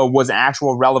still was an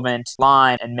actual relevant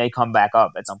line and may come back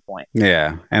up at some point.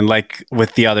 Yeah. And like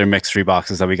with the other mystery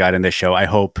boxes that we got in this show, I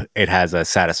hope it has a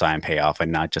satisfying payoff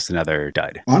and not just another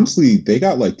dud. Honestly, they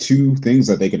got like two things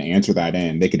that they can answer that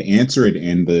in. They could answer it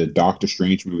in the Doctor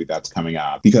Strange movie that's coming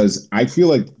up, because I feel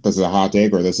like this is a hot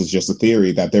take or this is just a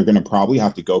theory that they're going to probably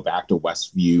have to go back to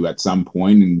Westview at some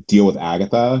point and deal with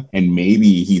Agatha, and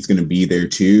maybe he's going to be there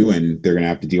too and they're going to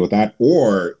have to deal with that,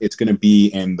 or it's going to be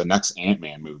in the next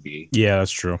Ant-Man movie. Yeah,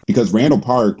 that's true. Because Randall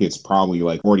Park is probably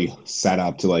like already set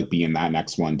up to like be in that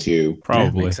next one too.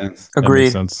 Probably. Yeah, makes sense. That Agreed.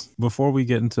 makes sense. Before we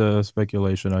get into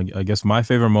speculation, I guess my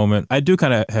favorite moment, I do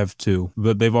kind of have two,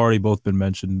 but they've already both been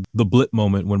mentioned. The blip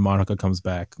moment when Monica comes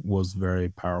back was very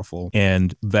powerful.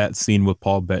 And that scene with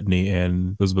Paul Bettany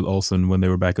and Elizabeth Olsen when they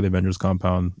were back at the Avengers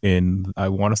compound in, I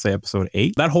want to say episode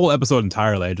 8. That whole episode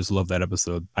entirely, I just love that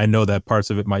episode. I know that parts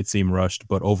of it might seem rushed,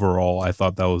 but overall, I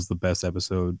thought that was the best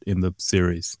episode in the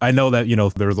series. I know that,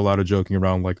 there was a lot of joking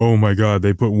around like, oh my God,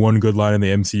 they put one good line in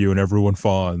the MCU and everyone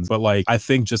fawns. But like, I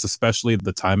think just especially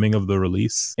the timing of the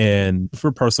release and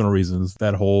for personal reasons,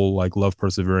 that whole like love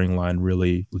persevering line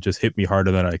really just hit me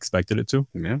harder than I expected it to.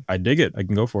 Yeah. I dig it. I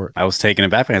can go for it. I was taken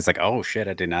aback and it's like, oh shit,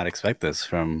 I did not expect this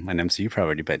from an MCU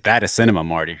property, but that is cinema,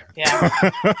 Marty. Yeah.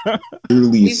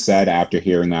 Literally said after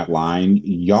hearing that line,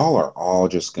 y'all are all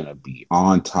just going to be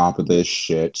on top of this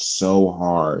shit so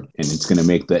hard, and it's going to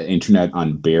make the internet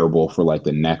unbearable for like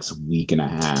the next week and a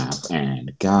half.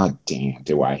 And god damn,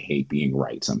 do I hate being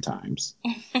right sometimes.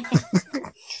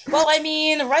 Well, I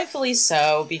mean, rightfully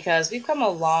so, because we've come a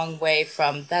long way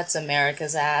from that's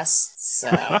America's ass. So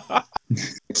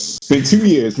It's been 2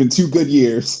 years, been 2 good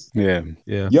years. Yeah.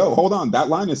 Yeah. Yo, hold on. That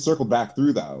line is circled back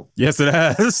through though. Yes, it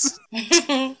has.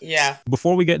 yeah.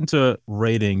 Before we get into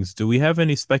ratings, do we have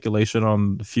any speculation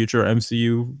on the future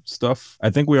MCU stuff? I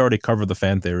think we already covered the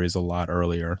fan theories a lot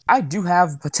earlier. I do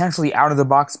have potentially out of the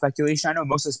box speculation. I know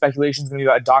most of the speculation is going to be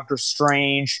about Doctor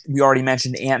Strange. We already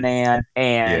mentioned Ant-Man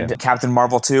and Captain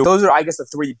Marvel 2. Those are, I guess, the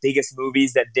 3 biggest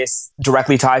movies that this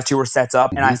directly ties to or sets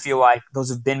up. And I feel like those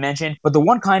have been mentioned. But the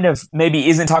one kind of maybe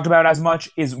isn't talked about as much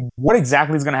is what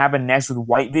exactly is going to happen next with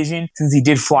White Vision, since he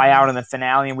did fly out in the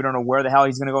finale and we don't know where the hell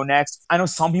he's going to go next. I know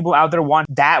some people out there want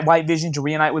that White Vision to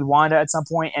reunite with Wanda at some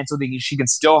point, and so that she can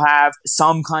still have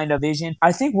some kind of vision.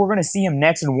 I think we're going to see him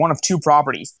next in one of 2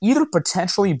 properties. Either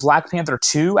potentially Black Panther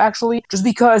 2, actually, just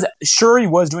because Shuri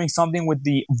was doing something with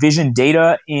the Vision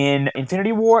data in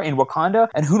Infinity War in Wakanda,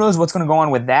 and who knows what's going to go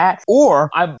on with that. Or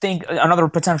I think another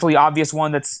potentially obvious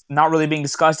one that's not really being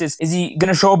discussed is he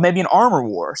going to show up maybe in Armor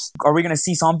Wars? Are we going to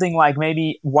see something like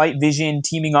maybe White Vision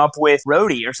teaming up with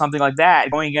Rhodey or something like that,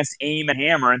 going against AIM and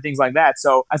Hammer and things like that?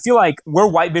 So I feel like where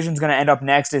White Vision's going to end up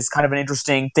next is kind of an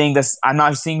interesting thing that I'm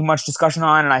not seeing much discussion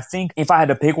on, and I think if I had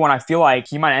to pick one, I feel like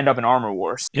he might end up in Armor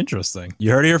Wars. Interesting.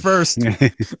 You heard it here first.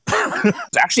 There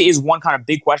actually is one kind of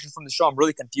big question from the show I'm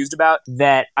really confused about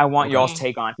that I want y'all's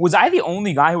take on. Was I the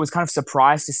only guy who was kind of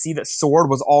surprised to see that S.W.O.R.D.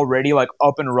 was already like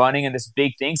up and running in this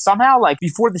big thing? Somehow, like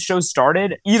before the show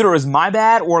started, either it was my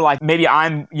bad or like maybe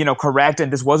I'm, correct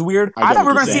and this was weird. I thought we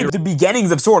were going to see the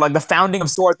beginnings of S.W.O.R.D., like the founding of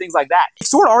S.W.O.R.D., things like that. If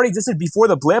S.W.O.R.D. already existed before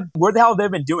the blip, where the hell have they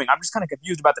been doing? I'm just kind of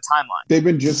confused about the timeline. They've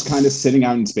been just kind of sitting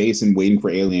out in space and waiting for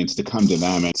aliens to come to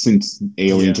them. And since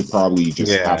aliens are probably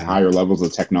just have higher levels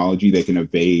of technology, they can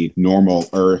evade normal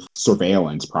Earth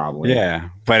surveillance probably. Yeah.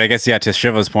 But I guess, to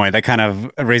Shiva's point, that kind of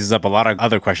raises up a lot of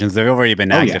other questions. They've already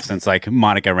been active since like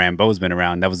Monica Rambeau's been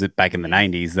around. That was it back in the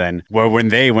 90s then. Where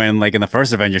when like in the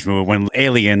first Avengers movie, when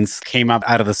aliens came up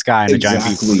out of the sky in a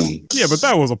giant beam. Yeah, but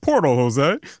that was a portal,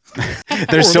 Jose.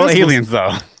 They're still aliens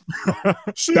though.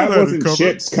 That wasn't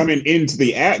ships coming into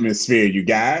the atmosphere, you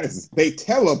guys. They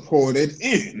teleported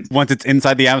in. Once it's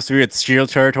inside the atmosphere, it's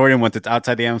S.H.I.E.L.D. territory, and once it's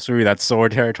outside the atmosphere, that's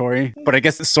S.W.O.R.D. territory. But I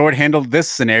guess the S.W.O.R.D. handled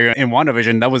this scenario in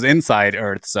WandaVision that was inside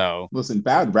Earth, so... Listen,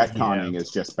 bad retconning is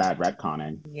just bad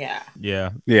retconning. Yeah.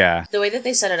 Yeah. The way that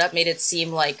they set it up made it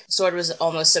seem like S.W.O.R.D. was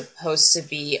almost supposed to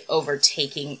be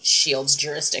overtaking S.H.I.E.L.D.'s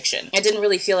jurisdiction. It didn't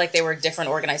really feel like they were different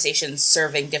organizations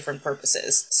serving different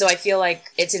purposes. So I feel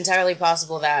like it's entirely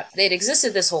possible that they'd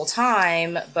existed this whole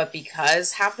time, but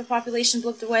because half the population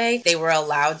blipped away, they were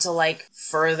allowed to like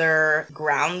further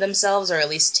ground themselves or at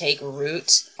least take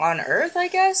root on Earth, I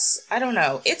guess? I don't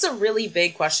know. It's a really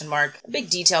big question mark, a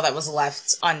big detail that was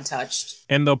left untouched.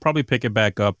 And they'll probably pick it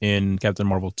back up in Captain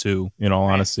Marvel 2, in all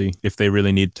honesty, if they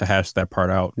really need to hash that part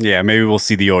out. Yeah, maybe we'll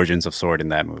see the origins of Sword in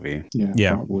that movie.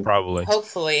 Yeah, probably.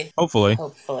 Hopefully.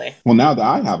 Well, now that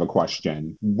I have a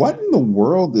question, what in the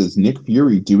world is Nick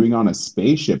Fury doing on a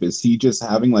spaceship? Is he just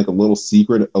having like a little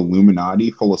secret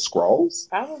Illuminati full of Skrulls?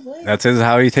 Probably. That's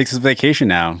how he takes his vacation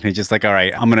now. He's just like, all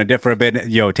right, I'm going to dip for a bit.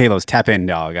 Yo, Talos, tap in,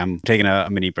 dog. I'm taking a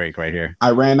mini break right here.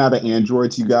 I ran out of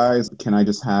androids, you guys. Can I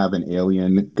just have an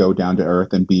alien go down to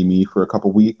Earth and be me for a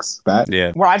couple weeks? Bet?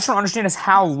 Yeah. What I just don't understand is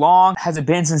how long has it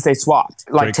been since they swapped?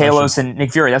 Like Great Talos question. and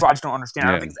Nick Fury. That's what I just don't understand. I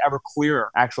Yeah. don't think it's ever clear,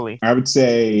 actually. I would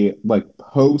say like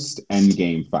post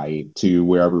Endgame fight to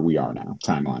wherever we are now,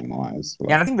 timeline wise.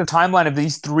 Yeah, and I think the timeline of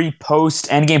these three post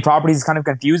Endgame properties is kind of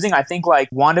confusing. I think like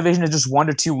WandaVision is just 1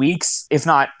 to 2 weeks, if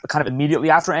not kind of immediately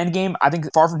after Endgame. I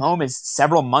think Far From Home is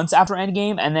several months after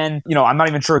Endgame, and then I'm not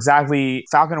even sure exactly.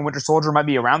 Falcon and Winter Soldier might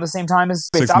be around the same time as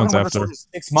 6 Falcon months and Winter after. Soldier is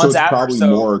 6 So months it's after. probably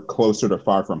So more closer to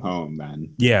Far From Home then.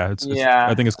 Yeah, Yeah.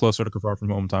 I think it's closer to Far From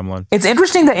Home timeline. It's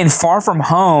interesting that in Far From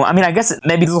Home, I mean, I guess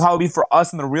maybe this is how it would be for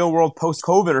us in the real world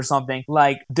post-COVID or something.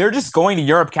 Like, they're just going to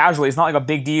Europe casually. It's not like a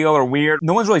big deal or weird.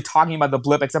 No one's really talking about the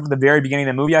blip except for the very beginning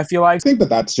of the movie, I feel like. I think that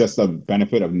that's just a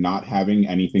benefit of not having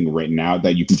anything written out,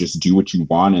 that you can just do what you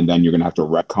want and then you're going to have to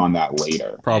retcon that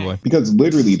later. Probably. Because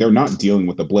literally they're not dealing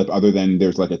with the blip, other than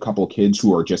there's like a couple kids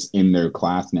who are just in their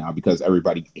class now because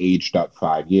everybody aged up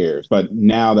 5 years. But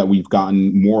now that we've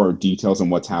gotten more details on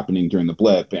what's happening during the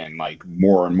blip, and like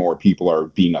more and more people are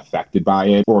being affected by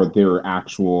it, or there are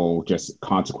actual just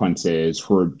consequences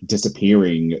for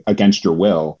disappearing against your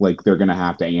will, like they're going to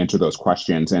have to answer those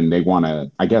questions, and they want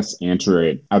to, I guess, answer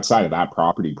it outside of that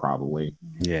property probably.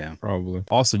 Yeah. Probably.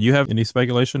 Austin, you have any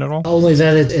speculation at all? Only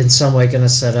that it in some way going to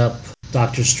set up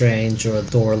Doctor Strange or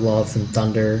Thor: Love and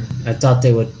Thunder. I thought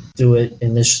they would do it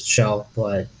in this show,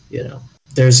 but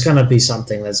there's going to be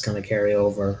something that's going to carry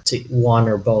over to one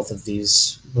or both of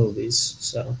these movies.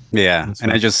 So Yeah. That's And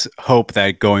I right. just hope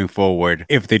that going forward,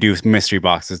 if they do mystery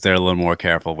boxes, they're a little more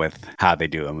careful with how they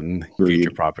do them in future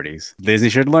Agreed. properties. Disney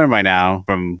should learn by now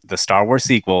from the Star Wars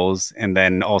sequels and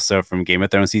then also from Game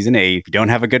of Thrones Season 8. If you don't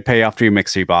have a good payoff to your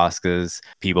mystery boxes,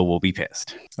 people will be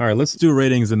pissed. All right, let's do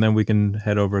ratings and then we can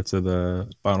head over to the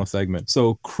final segment.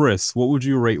 So, Chris, what would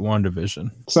you rate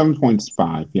WandaVision?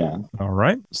 7.5, yeah. All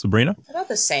right, Sabrina, About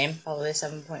the same, probably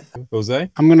 7.5. Jose.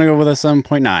 I'm going to go with a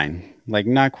 7.9. Like,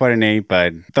 not quite an 8,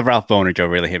 but the Ralph Boner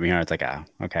joke really hit me hard. It's like,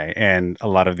 okay. And a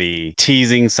lot of the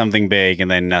teasing something big and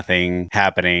then nothing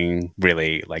happening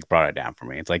really, like, brought it down for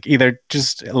me. It's like, either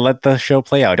just let the show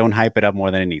play out. Don't hype it up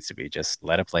more than it needs to be. Just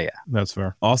let it play out. That's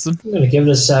fair. Austin. I'm going to give it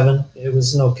a 7. It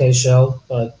was an okay show,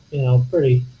 but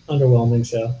pretty underwhelming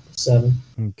show. 7.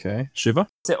 Okay, Shiva.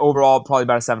 I'd say overall, probably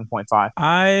about a 7.5.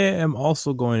 I am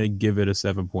also going to give it a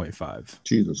 7.5.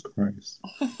 Jesus Christ.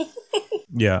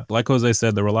 Yeah, like Jose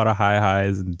said, there were a lot of high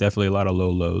highs and definitely a lot of low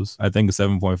lows. I think a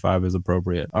 7.5 is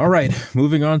appropriate. All right,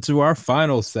 moving on to our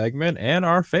final segment and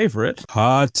our favorite,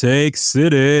 Hot Take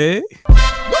City.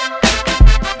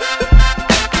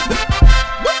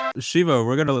 Shiva,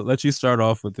 we're going to let you start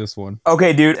off with this one.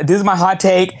 Okay, dude, this is my hot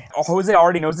take. Jose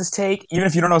already knows this take. Even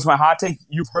if you don't know it's my hot take,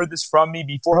 you've heard this from me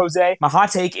before, Jose. My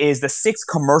hot take is the 6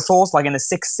 commercials, like in the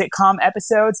 6 sitcom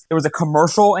episodes, there was a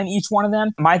commercial in each one of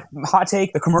them. My hot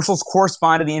take, the commercials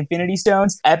correspond to the Infinity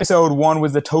Stones. Episode 1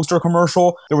 was the toaster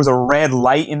commercial. There was a red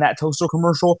light in that toaster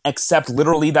commercial, except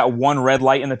literally that one red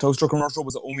light in the toaster commercial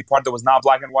was the only part that was not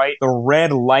black and white. The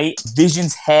red light,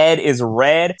 Vision's head is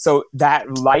red, so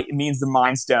that light means the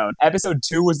Mind Stone. Episode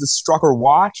 2 was the Strucker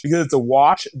watch. Because it's a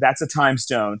watch, that's a time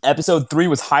stone. Episode 3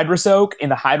 was Hydra Soak. In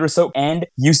the Hydra Soak end,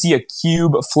 you see a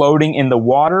cube floating in the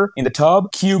water, in the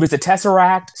tub. Cube is a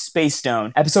Tesseract, Space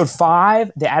Stone. Episode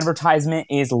 5, the advertisement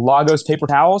is Lagos paper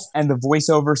towels, and the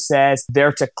voiceover says,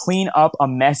 they're to clean up a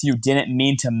mess you didn't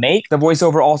mean to make. The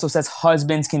voiceover also says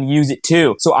husbands can use it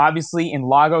too. So obviously in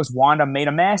Lagos, Wanda made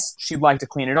a mess. She'd like to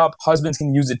clean it up. Husbands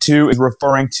can use it too is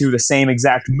referring to the same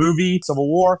exact movie, Civil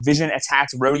War. Vision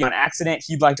attacks Rhodey on accident.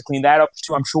 He'd like to clean that up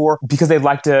too, I'm sure, because they'd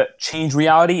like to change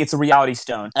reality. It's a reality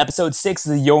stone. Episode 6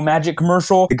 is the Yo Magic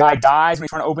commercial. The guy dies when he's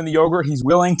trying to open the yogurt. He's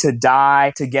willing to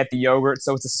die to get the yogurt,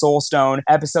 so it's a soul stone.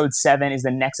 Episode 7 is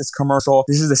the Nexus commercial.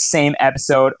 This is the same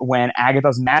episode when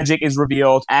Agatha's magic is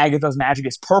revealed. Agatha's magic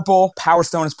is purple. Power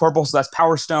Stone is purple, so that's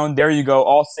Power Stone. There you go,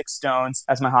 all 6 stones.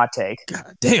 That's my hot take.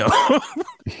 God damn.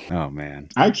 Oh, man.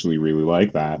 I actually really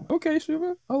like that. Okay,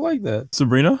 Shiva, I like that.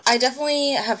 Sabrina. I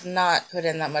definitely have not put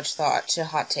in that much thought to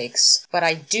hot takes, but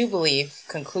I do believe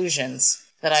conclusions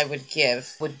that I would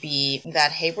give would be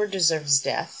that Hayward deserves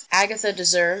death. Agatha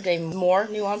deserved a more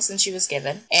nuance than she was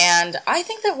given. And I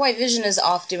think that White Vision is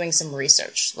off doing some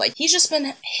research. Like, he's just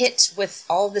been hit with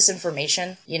all this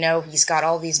information. You know, he's got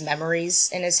all these memories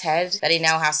in his head that he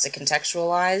now has to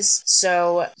contextualize.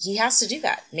 So he has to do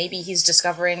that. Maybe he's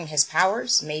discovering his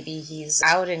powers. Maybe he's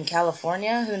out in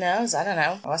California. Who knows? I don't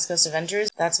know. West Coast Avengers.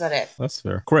 That's about it. That's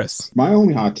fair. Chris. My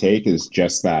only hot take is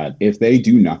just that if they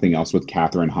do nothing else with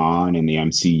Catherine Hahn in the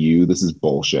MCU, this is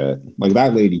bullshit. Like,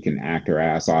 that lady can act her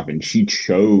ass off, and she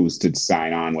chose to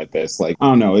sign on with this. Like, I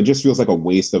don't know. It just feels like a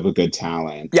waste of a good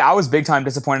talent. Yeah, I was big time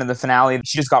disappointed in the finale.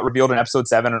 She just got revealed in episode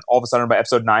 7, and all of a sudden by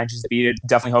episode 9, she's defeated.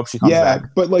 Definitely hope she comes back.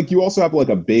 But like, you also have like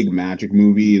a big magic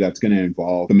movie that's going to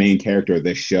involve the main character of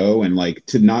this show, and like,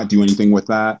 to not do anything with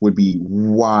that would be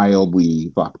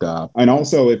wildly fucked up. And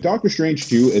also, if Doctor Strange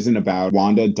 2 isn't about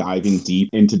Wanda diving deep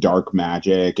into dark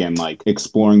magic and like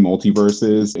exploring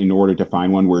multiverses in order to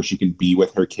find one where she can be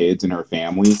with her kids and her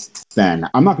family, then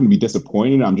I'm not going to be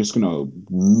disappointed. I'm just going to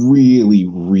really,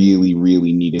 really,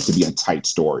 really need it to be a tight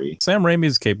story. Sam Raimi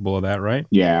is capable of that, right?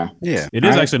 Yeah. It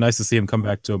is actually nice to see him come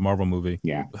back to a Marvel movie.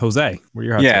 Yeah. Jose, what are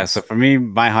your hot takes? So for me,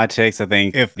 my hot takes, I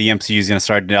think if the MCU is going to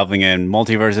start delving in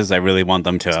multiverses, I really want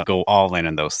them to go all in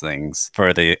on those things.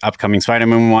 For the upcoming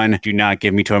Spider-Man one, do not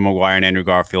give me Tobey Maguire and Andrew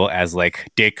Garfield as like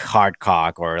Dick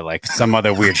Hardcock or like some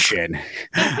other weird shit.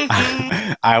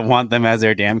 I want them as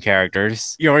their damn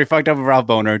characters. You already fucked up with Ralph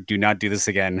Bohner. Do not do this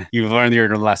again. You've learned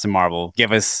your lesson, Marvel.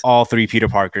 Give us all 3 Peter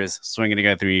Parkers swinging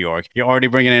together through New York. You're already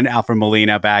bringing in Alfred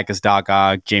Molina back as Doc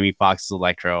Ock, Jamie Foxx as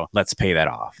Electro. Let's pay that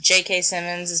off. J.K.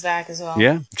 Simmons is back as well.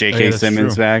 Yeah, J.K.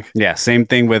 Simmons true. back. Yeah, same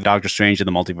thing with Doctor Strange and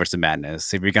the Multiverse of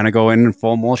Madness. If you're going to go in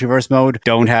full multiverse mode,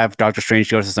 don't have Doctor Strange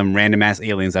go to some random ass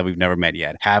aliens that we've never met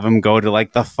yet. Have him go to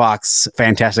like the Fox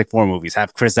Fantastic Four movies.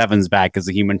 Have Chris Evans back as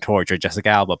the Human Torch or Jessica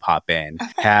Alba pop in.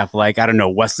 Have like, I don't know,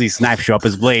 Wesley Snipes show up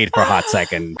as Blade for a hot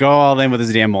second. Go all in with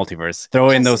this damn multiverse. Throw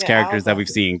in those characters that we've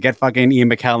seen. Get fucking Ian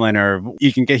McKellen, or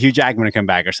you can get Hugh Jackman to come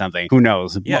back or something. Who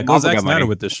knows? Yeah, go Zack Snyder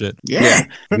with this shit. Yeah.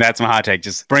 That's my hot take.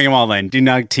 Just bring them all in. Do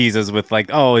not tease us with like,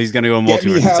 oh, he's gonna go Get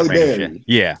me multiverse. Halle and some random Berry. shit.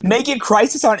 Yeah, Make it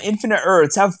Crisis on Infinite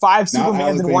Earths. Have 5 Not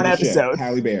Supermans in one episode.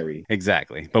 Halle Berry.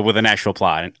 exactly. But with an actual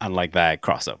plot, unlike that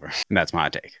crossover. And that's my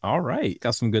hot take. All right.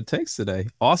 Got some good takes today.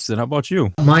 Austin, how about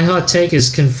you? My hot take is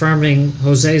confirming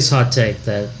Jose's hot take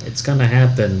that it's going to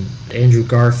happen. Andrew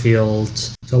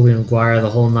Garfield, Tobey Maguire, the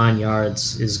whole 9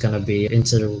 yards is going to be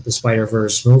into the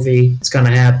Spider-Verse movie. It's going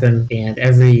to happen, and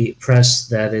every press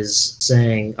that is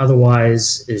saying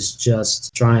otherwise is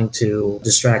just trying to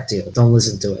distract you. Don't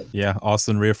listen to it. Yeah,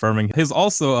 Austin reaffirming his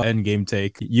also endgame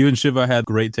take. You and Shiva had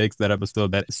great takes that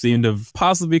episode that seemed to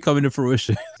possibly coming to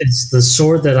fruition. It's the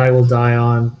sword that I will die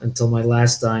on until my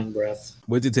last dying breath.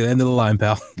 Wait till the end of the line,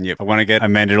 pal. Yep. I want to get a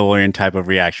Mandalorian type of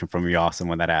reaction from you, Austin,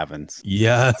 when that happens.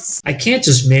 Yes. I can't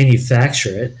just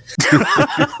manufacture it.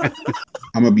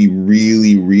 I'm gonna be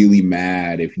really, really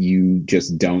mad if you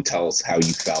just don't tell us how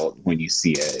you felt when you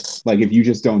see it. Like, if you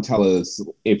just don't tell us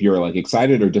if you're like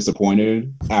excited or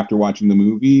disappointed after watching the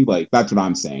movie, like, that's what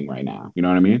I'm saying right now. You know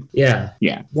what I mean? Yeah.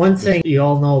 Yeah. One thing you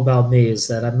all know about me is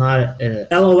that I'm not a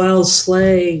LOL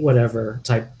slay whatever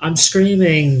type. I'm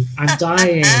screaming, I'm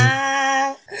dying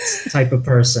type of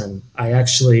person. I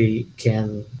actually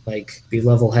can like be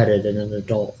level-headed and an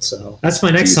adult. So that's my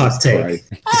next hot take.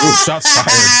 Ooh, shots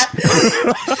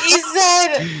fired. He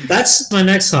said, That's my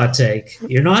next hot take.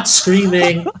 You're not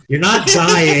screaming. You're not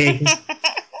dying.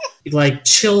 Like,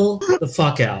 chill the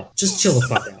fuck out. Just chill the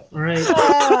fuck out. All right.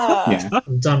 Yeah.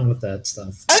 I'm done with that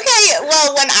stuff. Okay,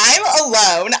 well, when I'm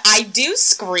alone, I do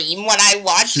scream when I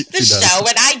watch the does. show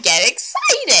and I get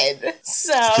excited.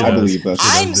 So She I does. believe that.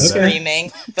 I'm Okay.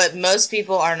 screaming, but most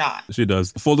people are not. She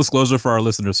does. Full disclosure for our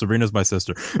listeners, Sabrina's my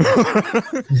sister.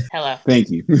 Hello. Thank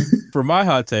you. For my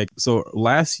hot take, so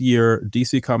last year,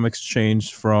 DC Comics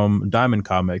changed from Diamond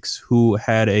Comics, who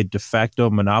had a de facto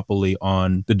monopoly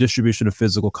on the distribution of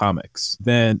physical comics.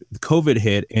 Then COVID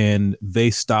hit and they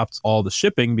stopped all the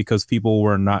shipping because people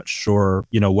were not sure,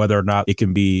 whether or not it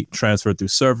can be transferred through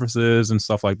services and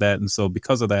stuff like that. And so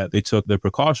because of that, they took their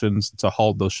precautions to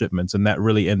halt those shipments. And that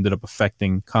really ended up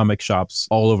affecting comic shops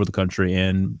all over the country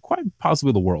and quite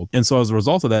possibly the world. And so as a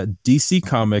result of that, DC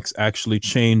Comics actually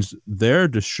changed their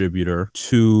distributor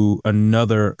to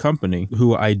another company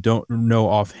who I don't know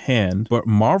offhand, but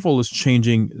Marvel is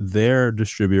changing their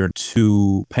distributor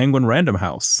to Penguin Random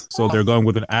House. So they're going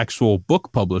with an actual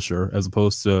book publisher as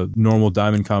opposed to normal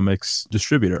Diamond Comics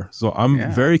distributor. So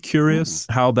I'm very curious curious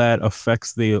how that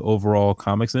affects the overall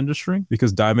comics industry,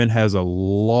 because Diamond has a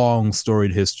long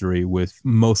storied history with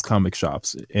most comic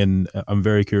shops, and I'm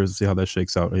very curious to see how that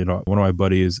shakes out. You know, one of my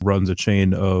buddies runs a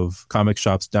chain of comic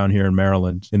shops down here in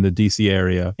Maryland in the DC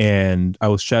area, and I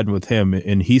was chatting with him,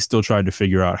 and he's still trying to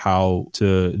figure out how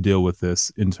to deal with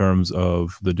this in terms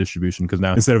of the distribution, because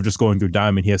now instead of just going through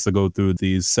Diamond, he has to go through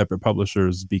these separate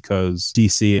publishers because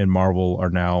DC and Marvel are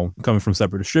now coming from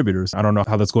separate distributors. I don't know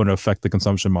how that's going to affect the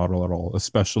consumption model at all,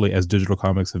 especially as digital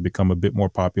comics have become a bit more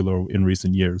popular in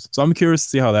recent years. So I'm curious to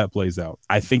see how that plays out.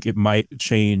 I think it might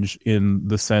change in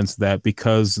the sense that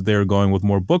because they're going with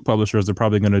more book publishers, they're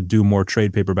probably going to do more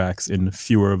trade paperbacks in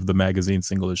fewer of the magazine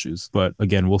single issues. But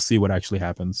again, we'll see what actually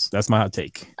happens. That's my hot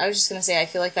take. I was just going to say, I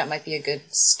feel like that might be a good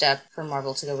step for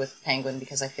Marvel to go with Penguin,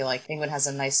 because I feel like Penguin has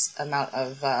a nice amount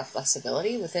of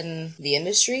flexibility within the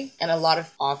industry. And a lot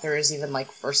of authors, even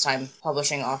like first-time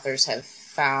publishing authors, have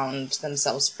found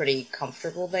themselves pretty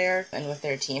comfortable there and with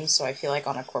their teams. So I feel like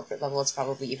on a corporate level, it's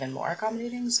probably even more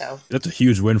accommodating. So that's a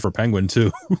huge win for Penguin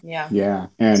too. Yeah. Yeah.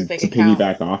 And to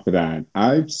piggyback off of that,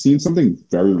 I've seen something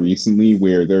very recently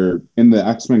where they're in the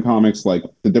X-Men comics, like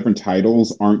the different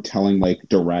titles aren't telling like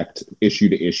direct issue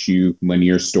to issue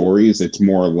linear stories. It's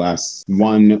more or less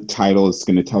one title is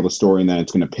going to tell the story and then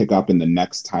it's going to pick up in the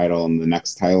next title and the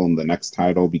next title and the next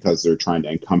title, because they're trying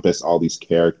to encompass all these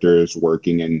characters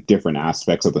working in different aspects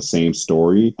of the same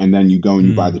story. And then you go and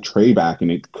you buy the tray back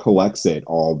and it collects it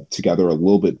all together a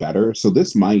little bit better. So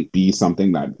this might be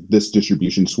something that this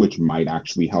distribution switch might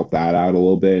actually help that out a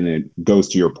little bit. And it goes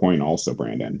to your point also,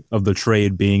 Brandon, of the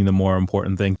trade being the more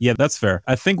important thing. Yeah, that's fair.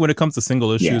 I think when it comes to single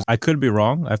issues, I could be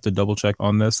wrong. I have to double check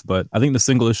on this, but I think the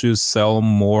single issues sell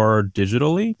more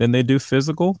digitally than they do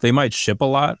physical. They might ship a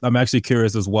lot. I'm actually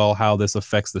curious as well how this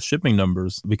affects the shipping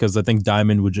numbers, because I think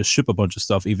Diamond would just ship a bunch of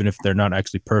stuff even if they're not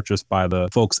actually purchased by the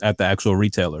folks at the actual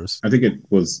retailers. I think it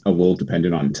was a little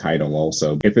dependent on title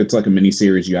also. If it's like a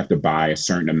miniseries, you have to buy a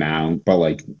certain amount, but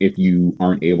like if you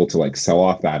aren't able to like sell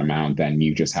off that amount, then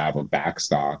you just have a back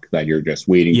stock that you're just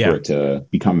waiting for it to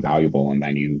become valuable, and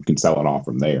then you can sell it off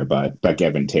from there. But that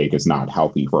give and take is not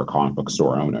healthy for a comic book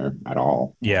store owner at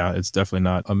all. Yeah, it's definitely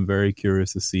not. I'm very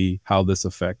curious to see how this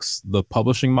affects the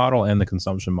publishing model and the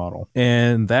consumption model.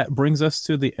 And that brings us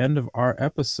to the end of our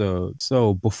episode.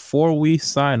 So before we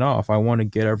sign off, I want to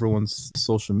get everyone's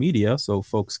social media so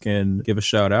folks can give a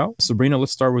shout out. Sabrina,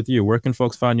 let's start with you. Where can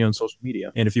folks find you on social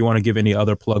media? And if you want to give any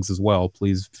other plugs as well,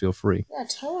 please feel free. Yeah,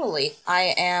 totally.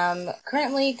 I am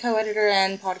currently co-editor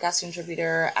and podcast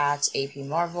contributor at AP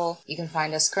Marvel. You can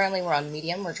find us currently, we're on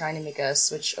Medium. We're trying to make a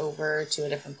switch over to a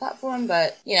different platform,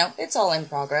 but you know, it's all in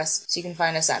progress. So you can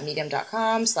find us at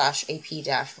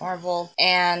medium.com/AP-Marvel.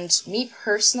 And me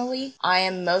personally, I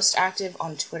am most active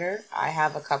on Twitter. I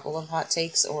have a couple of hot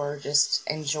takes or just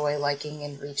enjoy liking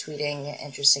and retweeting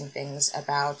interesting things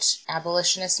about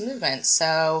abolitionist movements.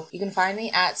 So you can find me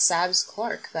at Sabs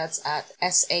Clark. That's at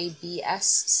SABSCLARKE.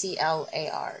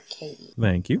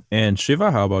 Thank you. And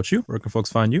Shiva, how about you? Where can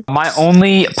folks find you? My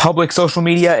only public social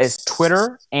media is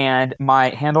Twitter, and my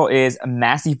handle is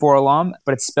Massey4Alum,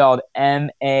 but it's spelled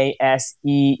MASEEH,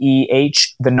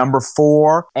 the number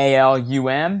 4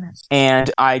 ALUM.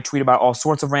 And I tweet about all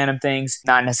sorts of random things,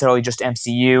 not necessarily just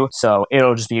MCU. So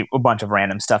it'll just be a bunch of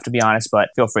random stuff, to be honest, but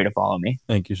feel free to follow me.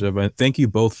 Thank you, Shiva. And thank you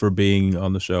both for being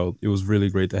on the show. It was really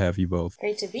great to have you both.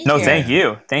 Great to be here. No, thank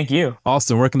you. Thank you.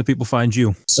 Austin, where can the people find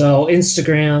you? So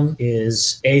Instagram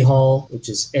is ahall, which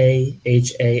is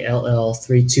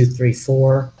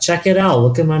AHALL3234. Check it out.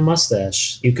 Look at my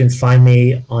mustache. You can find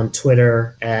me on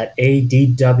Twitter at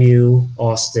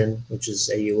ADWAustin, which is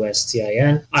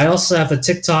AUSTIN. I also have a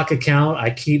TikTok account. I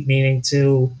keep meaning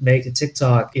to make a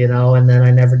TikTok, and then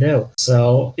I never do.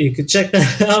 So you could check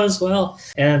that out as well.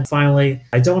 And finally,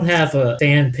 I don't have a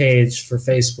fan page for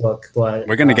Facebook, but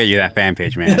we're gonna get you that fan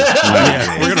page, man.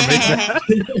 Yeah, we're gonna make that.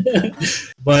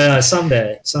 But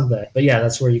someday. But yeah,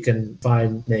 that's where you can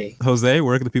find me. Jose,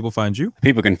 where can the people find you?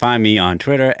 People can find me on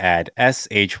Twitter at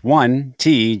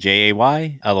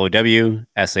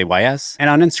SH1TJAYLOWSAYS and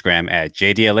on Instagram at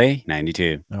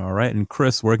JDLA92. All right. And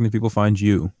Chris, where can the people find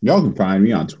you? Y'all can find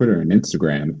me on Twitter and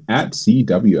Instagram at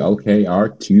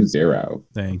CWLKR20.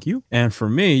 Thank you. And for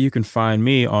me, you can find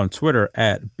me on Twitter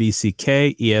at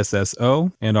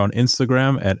BCKESSO and on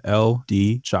Instagram at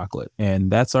LDChocolate.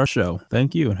 And that's our show.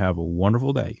 Thank you and have a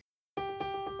wonderful day.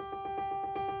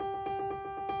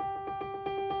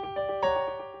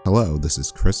 Hello, this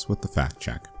is Chris with the Fact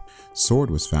Check.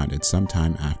 SWORD was founded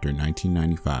sometime after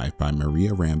 1995 by Maria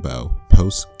Rambeau,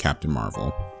 post-Captain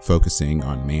Marvel, focusing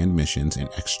on manned missions and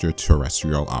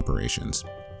extraterrestrial operations.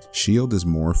 S.H.I.E.L.D. is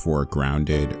more for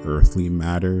grounded, earthly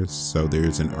matters, so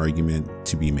there's an argument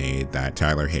to be made that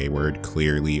Tyler Hayward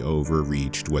clearly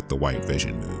overreached with the White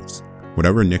Vision moves.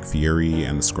 Whatever Nick Fury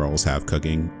and the Skrulls have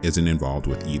cooking isn't involved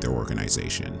with either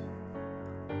organization.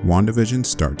 WandaVision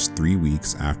starts 3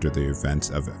 weeks after the events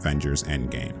of Avengers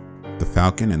Endgame. The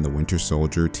Falcon and the Winter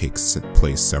Soldier takes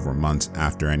place several months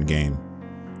after Endgame.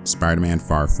 Spider-Man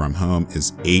Far From Home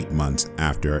is 8 months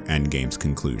after Endgame's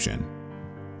conclusion.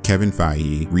 Kevin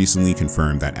Feige recently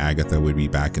confirmed that Agatha would be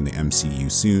back in the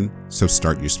MCU soon, so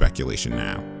start your speculation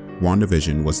now.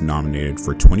 WandaVision was nominated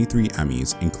for 23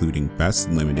 Emmys, including Best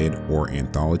Limited or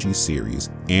Anthology Series,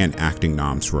 and acting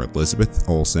noms for Elizabeth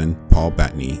Olsen, Paul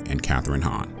Bettany, and Kathryn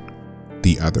Hahn.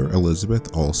 The other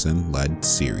Elizabeth Olsen-led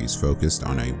series focused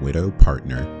on a widowed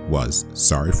partner was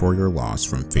Sorry for Your Loss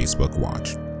from Facebook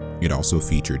Watch. It also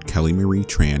featured Kelly Marie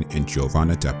Tran and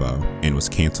Giovanna Depo and was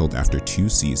canceled after 2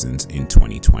 seasons in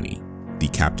 2020. The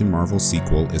Captain Marvel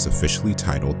sequel is officially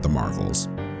titled The Marvels.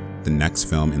 The next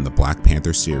film in the Black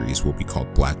Panther series will be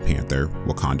called Black Panther: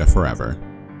 Wakanda Forever.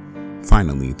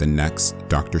 Finally, the next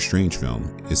Doctor Strange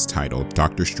film is titled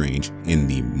Doctor Strange in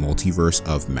the Multiverse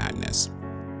of Madness.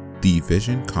 The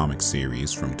Vision comic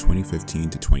series from 2015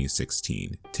 to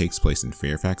 2016 takes place in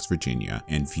Fairfax, Virginia,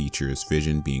 and features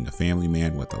Vision being a family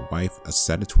man with a wife, a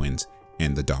set of twins,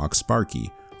 and the dog Sparky,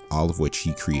 all of which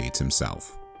he creates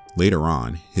himself. Later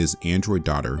on, his android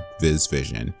daughter, Viz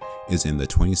Vision, is in the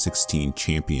 2016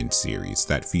 Champion series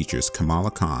that features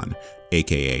Kamala Khan,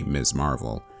 aka Ms.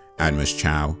 Marvel, Admas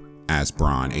Chow as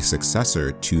Brawn, a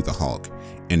successor to the Hulk,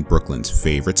 and Brooklyn's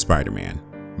favorite Spider-Man,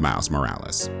 Miles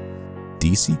Morales.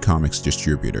 DC Comics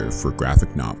distributor for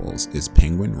graphic novels is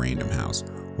Penguin Random House,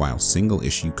 while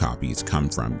single-issue copies come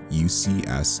from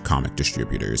UCS Comic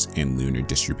Distributors and Lunar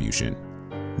Distribution.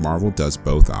 Marvel does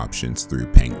both options through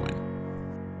Penguin.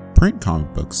 Print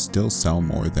comic books still sell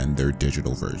more than their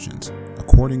digital versions.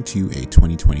 According to a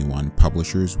 2021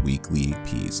 Publishers Weekly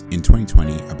piece, in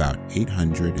 2020, about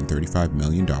 $835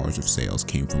 million of sales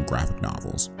came from graphic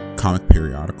novels. Comic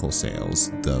periodical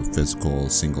sales, the physical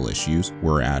single issues,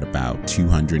 were at about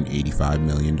 $285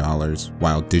 million,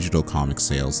 while digital comic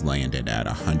sales landed at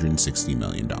 $160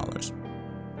 million.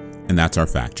 And that's our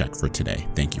fact check for today.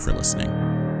 Thank you for listening.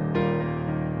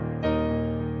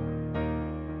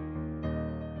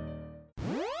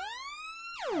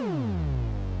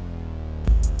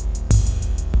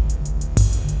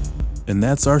 And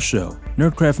that's our show.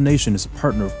 Nerdcraft Nation is a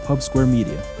partner of Pub Square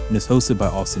Media and is hosted by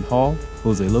Austin Hall,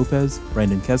 Jose Lopez,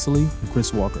 Brandon Kessley, and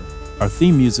Chris Walker. Our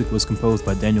theme music was composed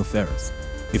by Daniel Ferris.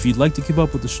 If you'd like to keep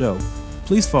up with the show,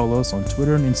 please follow us on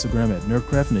Twitter and Instagram at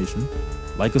Nerdcraft Nation,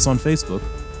 like us on Facebook,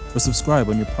 or subscribe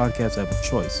on your podcast app of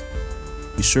choice.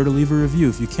 Be sure to leave a review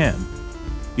if you can.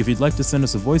 If you'd like to send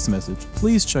us a voice message,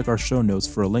 please check our show notes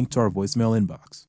for a link to our voicemail inbox.